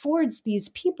 affords these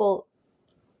people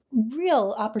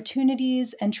real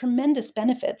opportunities and tremendous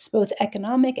benefits, both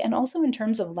economic and also in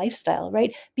terms of lifestyle,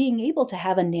 right? Being able to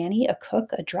have a nanny, a cook,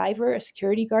 a driver, a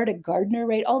security guard, a gardener,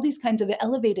 right? All these kinds of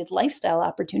elevated lifestyle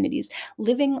opportunities,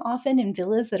 living often in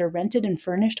villas that are rented and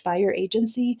furnished by your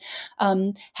agency,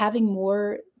 having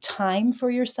more time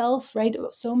for yourself, right?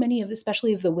 So many of,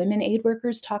 especially of the women aid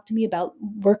workers, talk to me about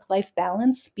work-life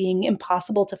balance being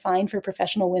impossible to find for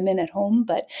professional women at home,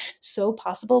 but so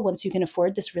possible once you can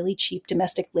afford this really cheap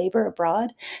domestic labor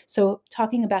abroad. So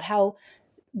talking about how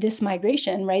this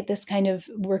migration, right, this kind of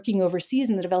working overseas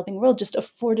in the developing world just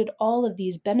afforded all of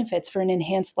these benefits for an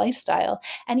enhanced lifestyle.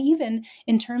 And even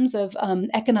in terms of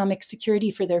economic security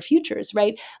for their futures,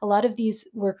 right? A lot of these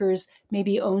workers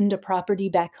maybe owned a property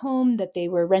back home that they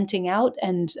were renting out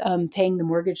and paying the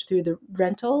mortgage through the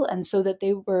rental. And so that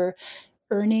they were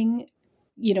earning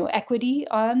equity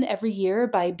on every year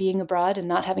by being abroad and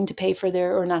not having to pay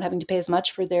or not having to pay as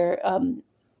much for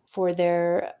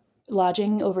their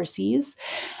lodging overseas.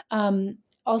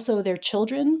 Also their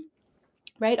children,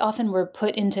 right, often were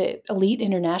put into elite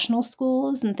international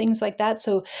schools and things like that.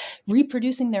 So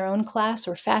reproducing their own class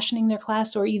or fashioning their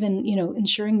class or even,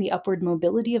 ensuring the upward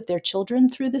mobility of their children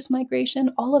through this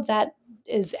migration, all of that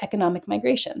is economic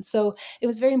migration. So it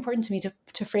was very important to me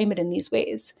to frame it in these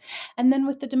ways. And then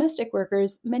with the domestic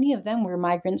workers, many of them were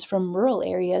migrants from rural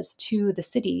areas to the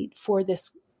city for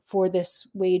this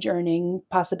wage earning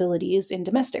possibilities in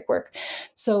domestic work.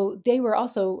 So they were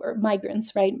also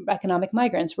migrants, right? Economic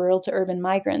migrants, rural to urban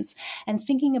migrants. And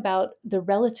thinking about the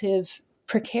relative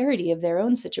precarity of their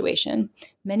own situation,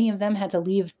 many of them had to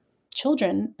leave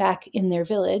children back in their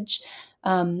village,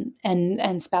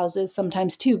 and spouses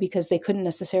sometimes too, because they couldn't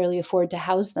necessarily afford to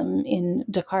house them in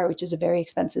Dakar, which is a very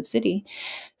expensive city.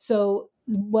 So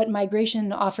what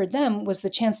migration offered them was the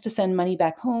chance to send money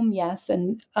back home, yes,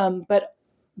 and but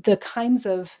the kinds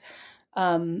of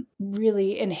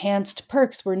really enhanced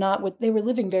perks were not what they were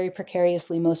living very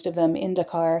precariously, most of them in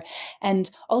Dakar. And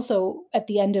also at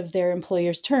the end of their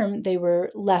employer's term, they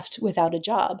were left without a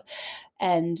job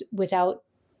and without,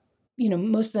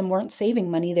 most of them weren't saving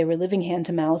money. They were living hand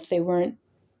to mouth. They weren't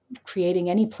creating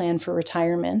any plan for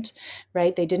retirement,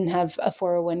 right? They didn't have a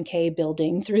 401k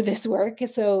building through this work.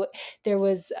 So there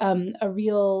was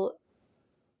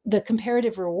the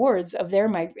comparative rewards of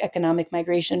their economic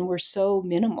migration were so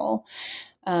minimal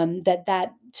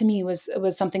that to me was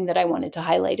something that I wanted to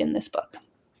highlight in this book.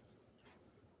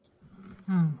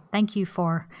 Thank you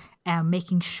for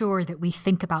making sure that we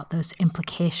think about those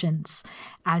implications,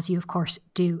 as you, of course,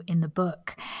 do in the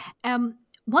book.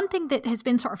 One thing that has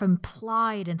been sort of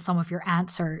implied in some of your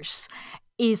answers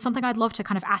is something I'd love to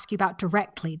kind of ask you about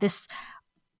directly. This,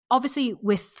 obviously,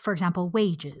 with, for example,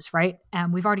 wages, right?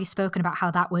 We've already spoken about how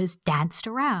that was danced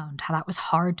around, how that was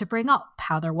hard to bring up,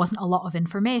 how there wasn't a lot of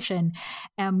information.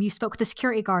 You spoke with the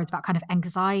security guards about kind of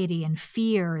anxiety and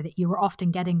fear that you were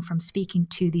often getting from speaking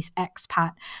to these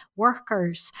expat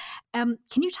workers. Can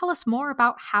you tell us more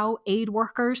about how aid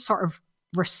workers sort of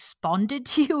responded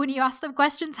to you when you asked them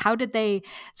questions? How did they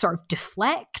sort of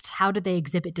deflect? How did they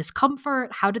exhibit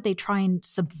discomfort? How did they try and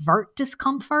subvert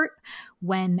discomfort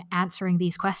when answering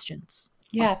these questions?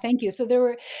 Yeah, thank you. So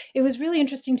it was really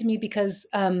interesting to me because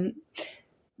the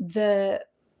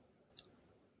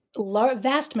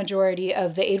vast majority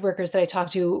of the aid workers that I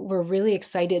talked to were really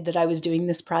excited that I was doing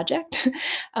this project,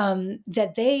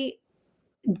 that they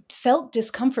felt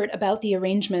discomfort about the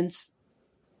arrangements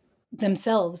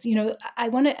themselves. I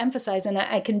want to emphasize, and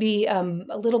I can be a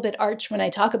little bit arch when I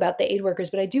talk about the aid workers,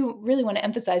 but I do really want to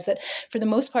emphasize that for the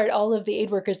most part, all of the aid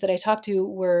workers that I talked to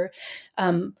were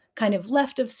kind of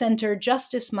left of center,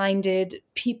 justice-minded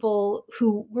people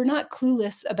who were not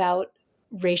clueless about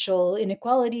racial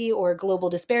inequality or global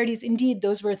disparities. Indeed,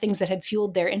 those were things that had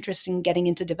fueled their interest in getting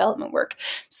into development work.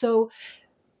 So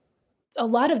a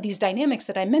lot of these dynamics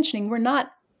that I'm mentioning were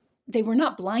not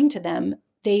blind to them.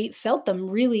 They felt them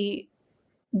really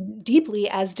deeply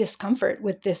as discomfort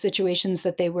with the situations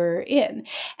that they were in.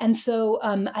 And so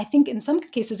I think in some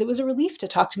cases it was a relief to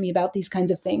talk to me about these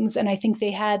kinds of things. And I think they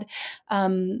had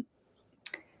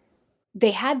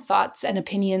thoughts and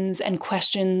opinions and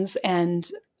questions, and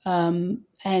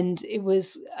it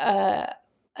was a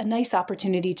nice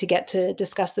opportunity to get to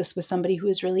discuss this with somebody who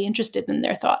is really interested in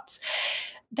their thoughts.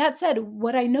 That said,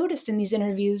 what I noticed in these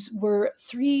interviews were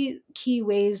three key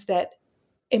ways that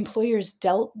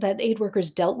aid workers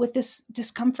dealt with this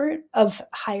discomfort of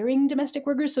hiring domestic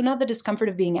workers. So not the discomfort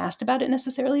of being asked about it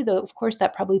necessarily, though of course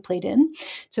that probably played in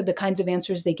to the kinds of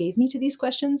answers they gave me to these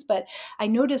questions. But I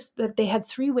noticed that they had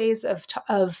three ways of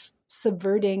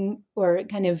subverting or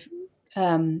kind of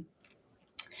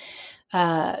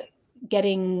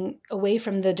getting away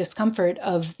from the discomfort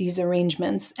of these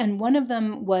arrangements. And one of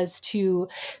them was to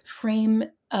frame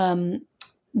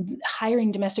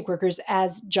hiring domestic workers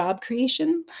as job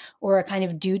creation or a kind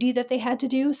of duty that they had to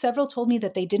do. Several told me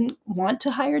that they didn't want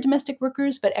to hire domestic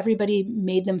workers, but everybody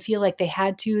made them feel like they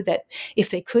had to, that if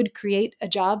they could create a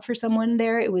job for someone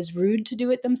there, it was rude to do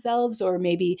it themselves, or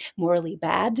maybe morally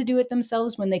bad to do it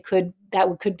themselves when that could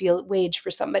be a wage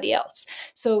for somebody else.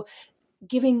 So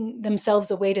giving themselves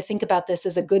a way to think about this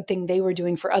as a good thing they were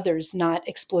doing for others, not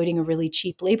exploiting a really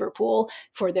cheap labor pool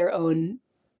for their own,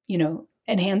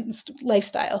 enhanced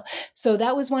lifestyle. So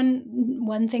that was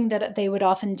one thing that they would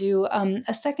often do.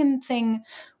 A second thing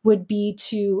would be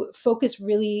to focus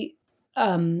really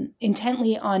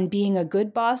intently on being a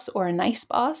good boss or a nice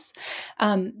boss.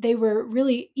 They were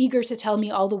really eager to tell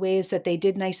me all the ways that they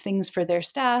did nice things for their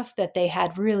staff, that they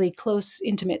had really close,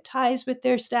 intimate ties with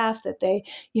their staff, that they,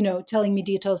 telling me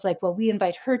details like, well, we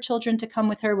invite her children to come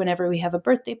with her whenever we have a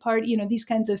birthday party, these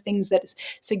kinds of things that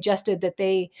suggested that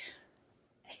they,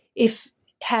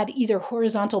 had either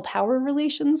horizontal power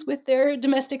relations with their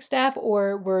domestic staff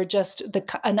or were just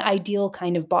an ideal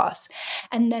kind of boss.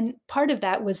 And then part of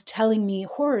that was telling me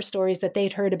horror stories that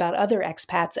they'd heard about other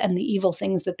expats and the evil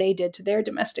things that they did to their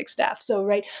domestic staff. So,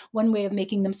 one way of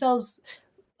making themselves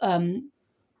positioning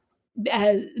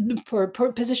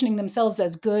themselves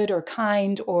as good or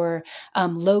kind or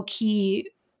low-key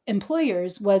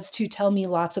employers was to tell me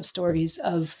lots of stories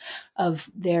of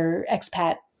their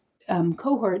expat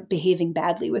cohort behaving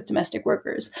badly with domestic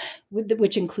workers,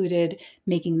 which included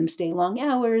making them stay long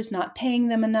hours, not paying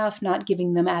them enough, not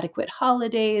giving them adequate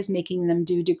holidays, making them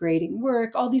do degrading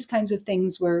work. All these kinds of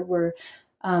things were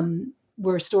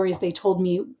stories they told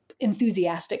me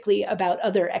enthusiastically about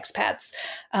other expats.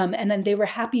 And then they were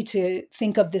happy to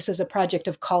think of this as a project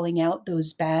of calling out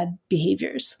those bad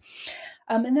behaviors.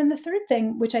 And then the third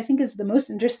thing, which I think is the most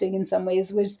interesting in some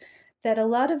ways, was that a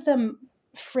lot of them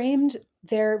framed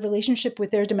their relationship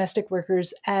with their domestic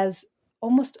workers as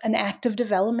almost an act of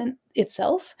development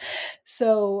itself.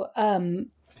 So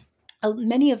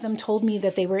many of them told me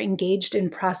that they were engaged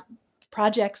in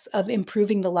projects of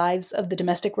improving the lives of the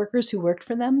domestic workers who worked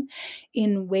for them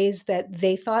in ways that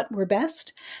they thought were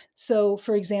best. So,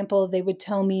 for example, they would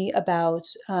tell me about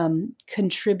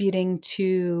contributing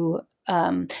to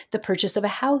the purchase of a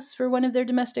house for one of their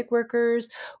domestic workers,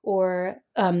 or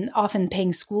often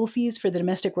paying school fees for the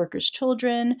domestic workers'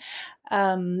 children,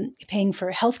 paying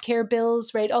for healthcare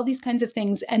bills, right? All these kinds of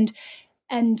things. And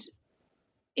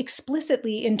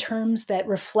explicitly in terms that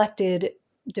reflected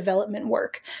development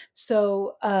work.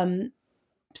 So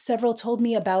several told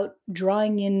me about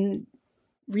drawing in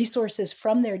resources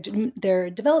from their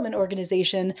development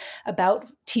organization about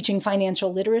teaching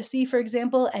financial literacy, for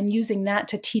example, and using that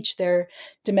to teach their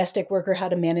domestic worker how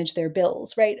to manage their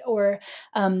bills, right? Or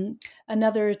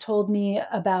another told me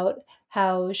about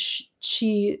how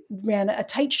she ran a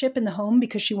tight ship in the home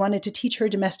because she wanted to teach her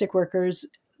domestic workers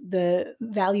the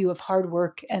value of hard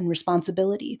work and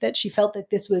responsibility, that she felt that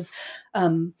this was,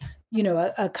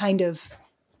 a kind of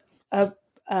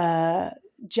a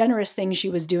generous thing she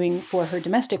was doing for her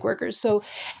domestic workers. So,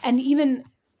 and even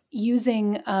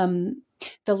using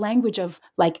the language of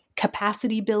like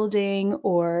capacity building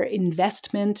or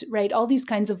investment, right? All these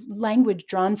kinds of language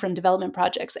drawn from development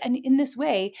projects. And in this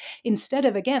way, instead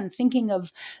of, again, thinking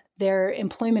of their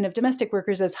employment of domestic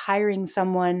workers as hiring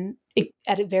someone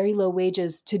at very low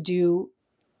wages to do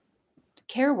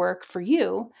care work for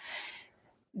you,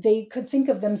 they could think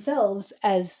of themselves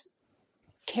as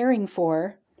caring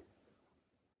for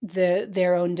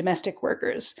their own domestic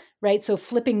workers, right? So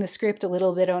flipping the script a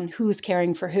little bit on who's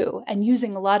caring for who, and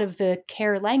using a lot of the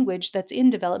care language that's in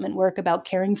development work about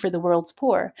caring for the world's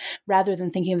poor, rather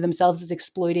than thinking of themselves as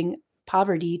exploiting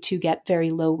poverty to get very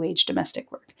low wage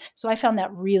domestic work. So I found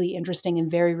that really interesting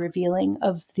and very revealing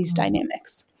of these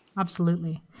dynamics.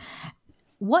 Absolutely.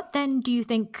 What then do you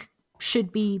think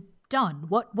should be done?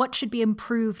 What should be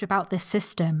improved about this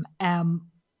system?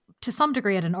 To some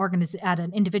degree at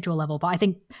an individual level, but I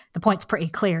think the point's pretty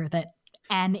clear that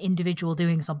an individual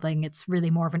doing something, it's really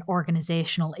more of an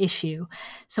organizational issue.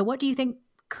 So what do you think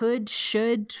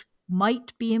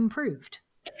might be improved?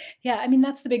 Yeah, I mean,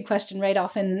 that's the big question, right?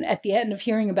 Often at the end of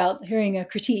hearing a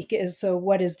critique is, so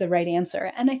what is the right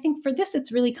answer? And I think for this,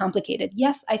 it's really complicated.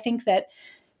 Yes, I think that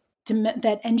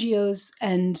NGOs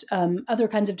and other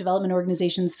kinds of development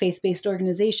organizations, faith-based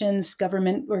organizations,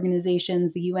 government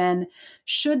organizations, the UN,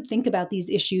 should think about these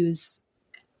issues.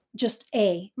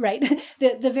 Right?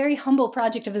 The very humble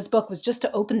project of this book was just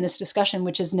to open this discussion,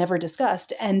 which is never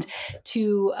discussed, and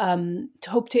to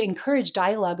hope to encourage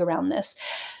dialogue around this.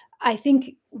 I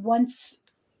think once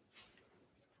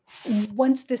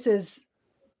this is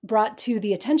brought to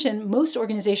the attention, most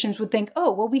organizations would think,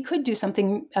 oh, well, we could do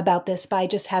something about this by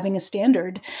just having a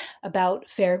standard about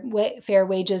fair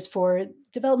wages for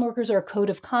development workers, or a code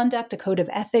of conduct, a code of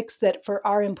ethics that for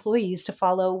our employees to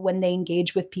follow when they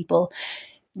engage people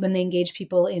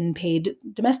in paid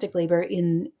domestic labor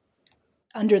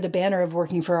under the banner of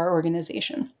working for our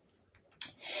organization.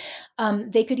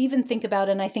 They could even think about,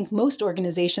 and I think most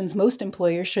organizations, most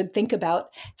employers should think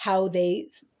about how they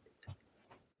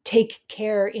take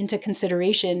care into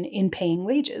consideration in paying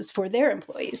wages for their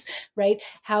employees, right?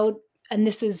 And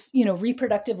this is,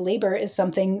 reproductive labor is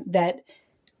something that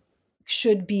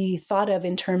should be thought of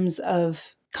in terms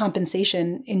of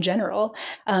compensation in general.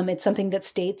 It's something that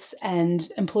states and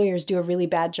employers do a really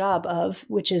bad job of,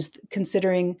 which is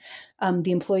considering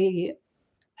the employee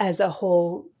as a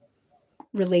whole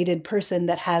related person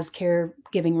that has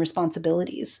caregiving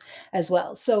responsibilities as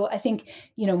well. So I think,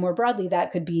 more broadly,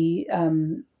 that could be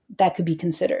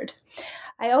considered.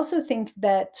 I also think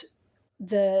that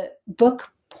the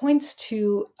book points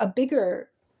to a bigger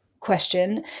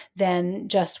question than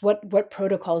just what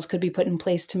protocols could be put in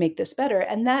place to make this better.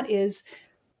 And that is,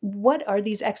 what are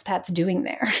these expats doing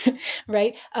there,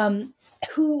 right? And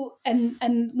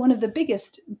one of the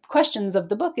biggest questions of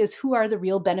the book is, who are the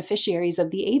real beneficiaries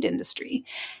of the aid industry?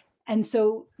 And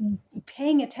so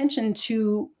paying attention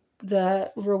to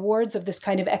the rewards of this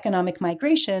kind of economic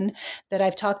migration that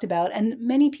I've talked about, and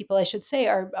many people, I should say,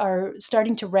 are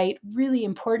starting to write really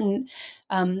important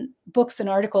books and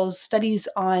articles, studies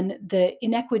on the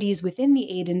inequities within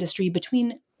the aid industry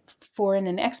between foreign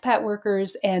and expat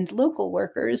workers and local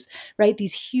workers, right?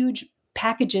 These huge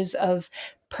packages of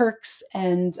perks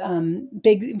and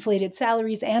big inflated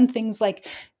salaries and things like,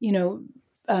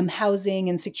 housing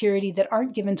and security that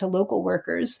aren't given to local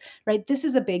workers, right? This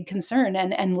is a big concern,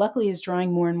 and luckily is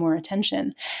drawing more and more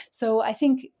attention. So I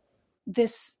think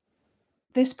this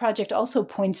project also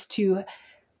points to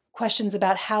questions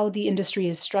about how the industry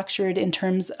is structured in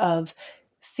terms of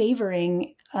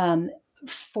favoring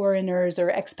foreigners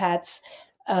or expats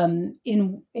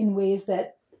in ways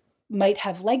that might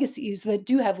have legacies, that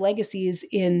do have legacies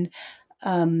in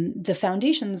the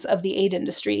foundations of the aid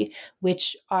industry,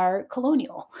 which are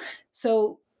colonial.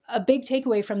 So a big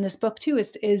takeaway from this book too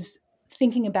is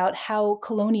thinking about how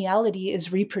coloniality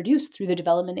is reproduced through the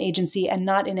development agency and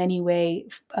not in any way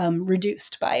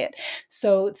reduced by it.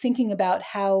 So thinking about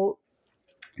how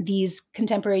these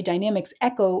contemporary dynamics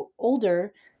echo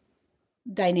older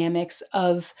dynamics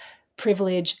of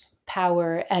privilege,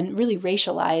 power, and really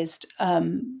racialized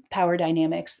power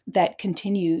dynamics that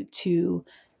continue to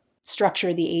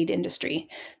structure the aid industry.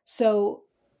 So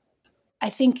I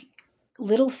think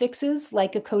little fixes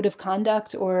like a code of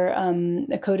conduct or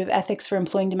a code of ethics for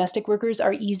employing domestic workers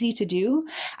are easy to do.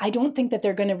 I don't think that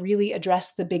they're going to really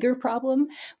address the bigger problem,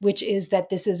 which is that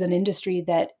this is an industry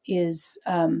that is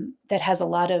that has a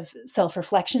lot of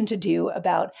self-reflection to do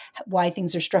about why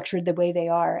things are structured the way they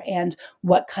are and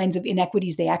what kinds of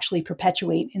inequities they actually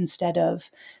perpetuate instead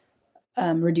of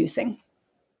reducing.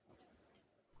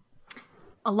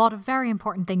 A lot of very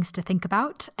important things to think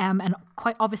about, and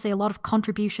quite obviously a lot of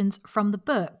contributions from the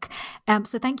book.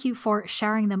 So thank you for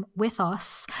sharing them with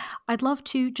us. I'd love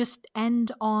to just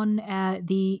end on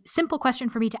the simple question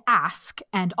for me to ask,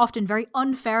 and often very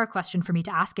unfair question for me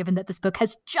to ask, given that this book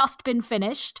has just been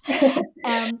finished.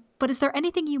 But is there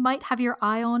anything you might have your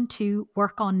eye on to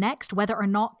work on next, whether or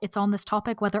not it's on this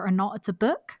topic, whether or not it's a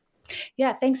book?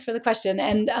 Yeah, thanks for the question.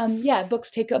 And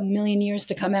books take 1,000,000 years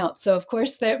to come out. So of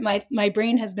course, my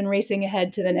brain has been racing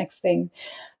ahead to the next thing.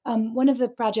 One of the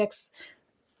projects,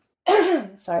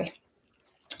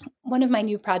 one of my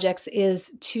new projects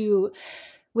is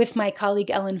with my colleague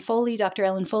Ellen Foley, Dr.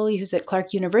 Ellen Foley, who's at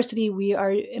Clark University, we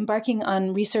are embarking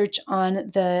on research on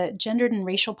the gendered and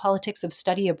racial politics of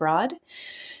study abroad.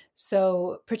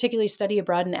 So particularly study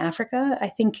abroad in Africa. I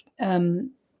think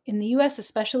in the US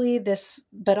especially this,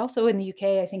 but also in the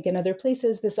UK, I think in other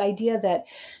places, this idea that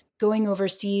going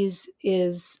overseas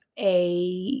is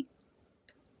a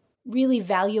really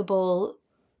valuable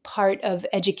part of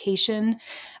education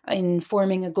in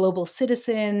forming a global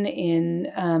citizen,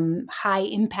 in high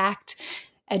impact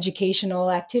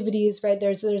educational activities, right?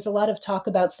 There's a lot of talk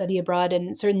about study abroad,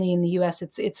 and certainly in the US,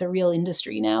 it's a real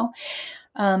industry now.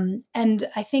 And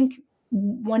I think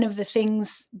one of the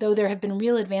things, though there have been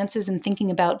real advances in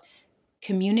thinking about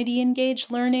community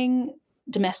engaged learning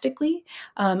domestically,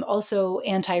 also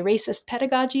anti-racist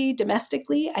pedagogy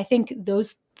domestically, I think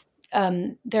those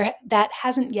that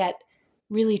hasn't yet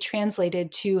really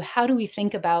translated to how do we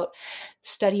think about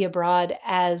study abroad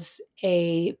as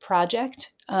a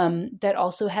project that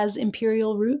also has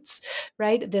imperial roots,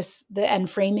 right? And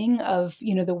framing of,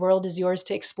 the world is yours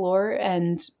to explore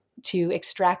and to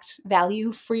extract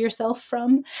value for yourself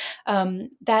from.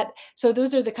 So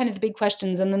those are the kind of the big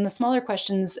questions. And then the smaller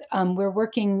questions, we're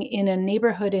working in a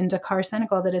neighborhood in Dakar,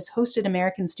 Senegal that has hosted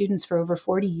American students for over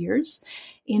 40 years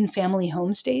in family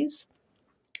homestays.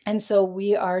 And so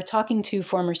we are talking to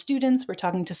former students, we're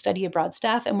talking to study abroad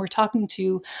staff, and we're talking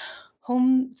to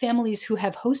home families who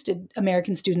have hosted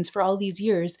American students for all these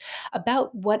years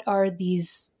about what are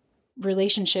these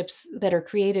relationships that are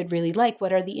created really like,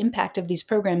 what are the impact of these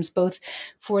programs, both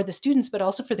for the students, but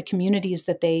also for the communities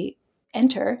that they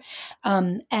enter.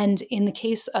 And in the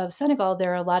case of Senegal,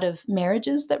 there are a lot of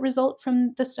marriages that result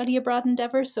from the study abroad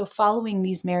endeavor. So following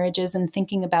these marriages and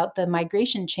thinking about the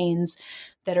migration chains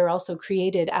that are also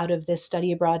created out of this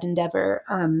study abroad endeavor,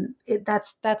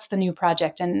 that's the new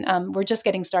project. And we're just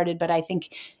getting started, but I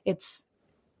think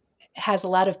has a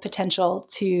lot of potential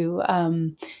to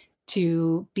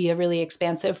be a really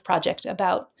expansive project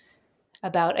about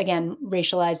again,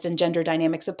 racialized and gender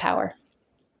dynamics of power.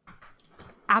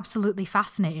 Absolutely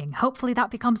fascinating. Hopefully that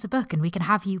becomes a book and we can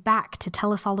have you back to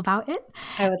tell us all about it.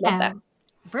 I would love that.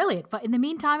 Brilliant. But in the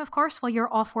meantime, of course, while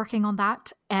you're off working on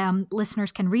that,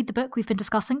 listeners can read the book we've been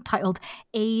discussing titled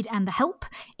Aid and the Help,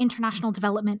 International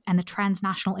Development and the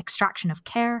Transnational Extraction of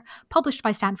Care, published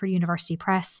by Stanford University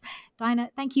Press. Dinah,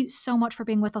 thank you so much for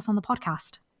being with us on the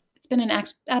podcast. It's been an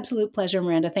absolute pleasure,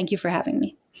 Miranda. Thank you for having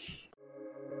me.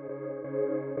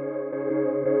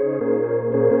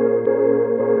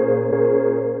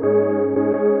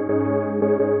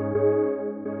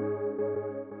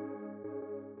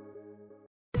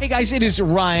 Hey guys, it is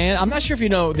Ryan. I'm not sure if you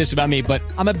know this about me, but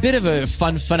I'm a bit of a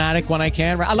fun fanatic when I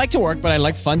can. I like to work, but I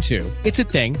like fun too. It's a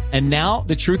thing. And now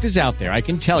the truth is out there. I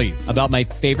can tell you about my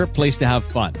favorite place to have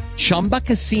fun. Chumba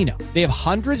Casino. They have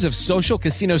hundreds of social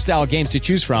casino style games to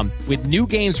choose from with new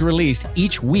games released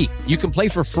each week. You can play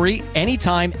for free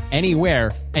anytime,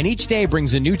 anywhere. And each day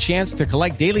brings a new chance to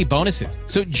collect daily bonuses.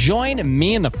 So join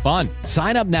me in the fun.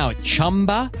 Sign up now at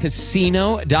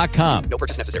ChumbaCasino.com. No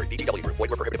purchase necessary. VGW Group. Void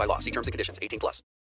where prohibited by law. See terms and conditions. 18+.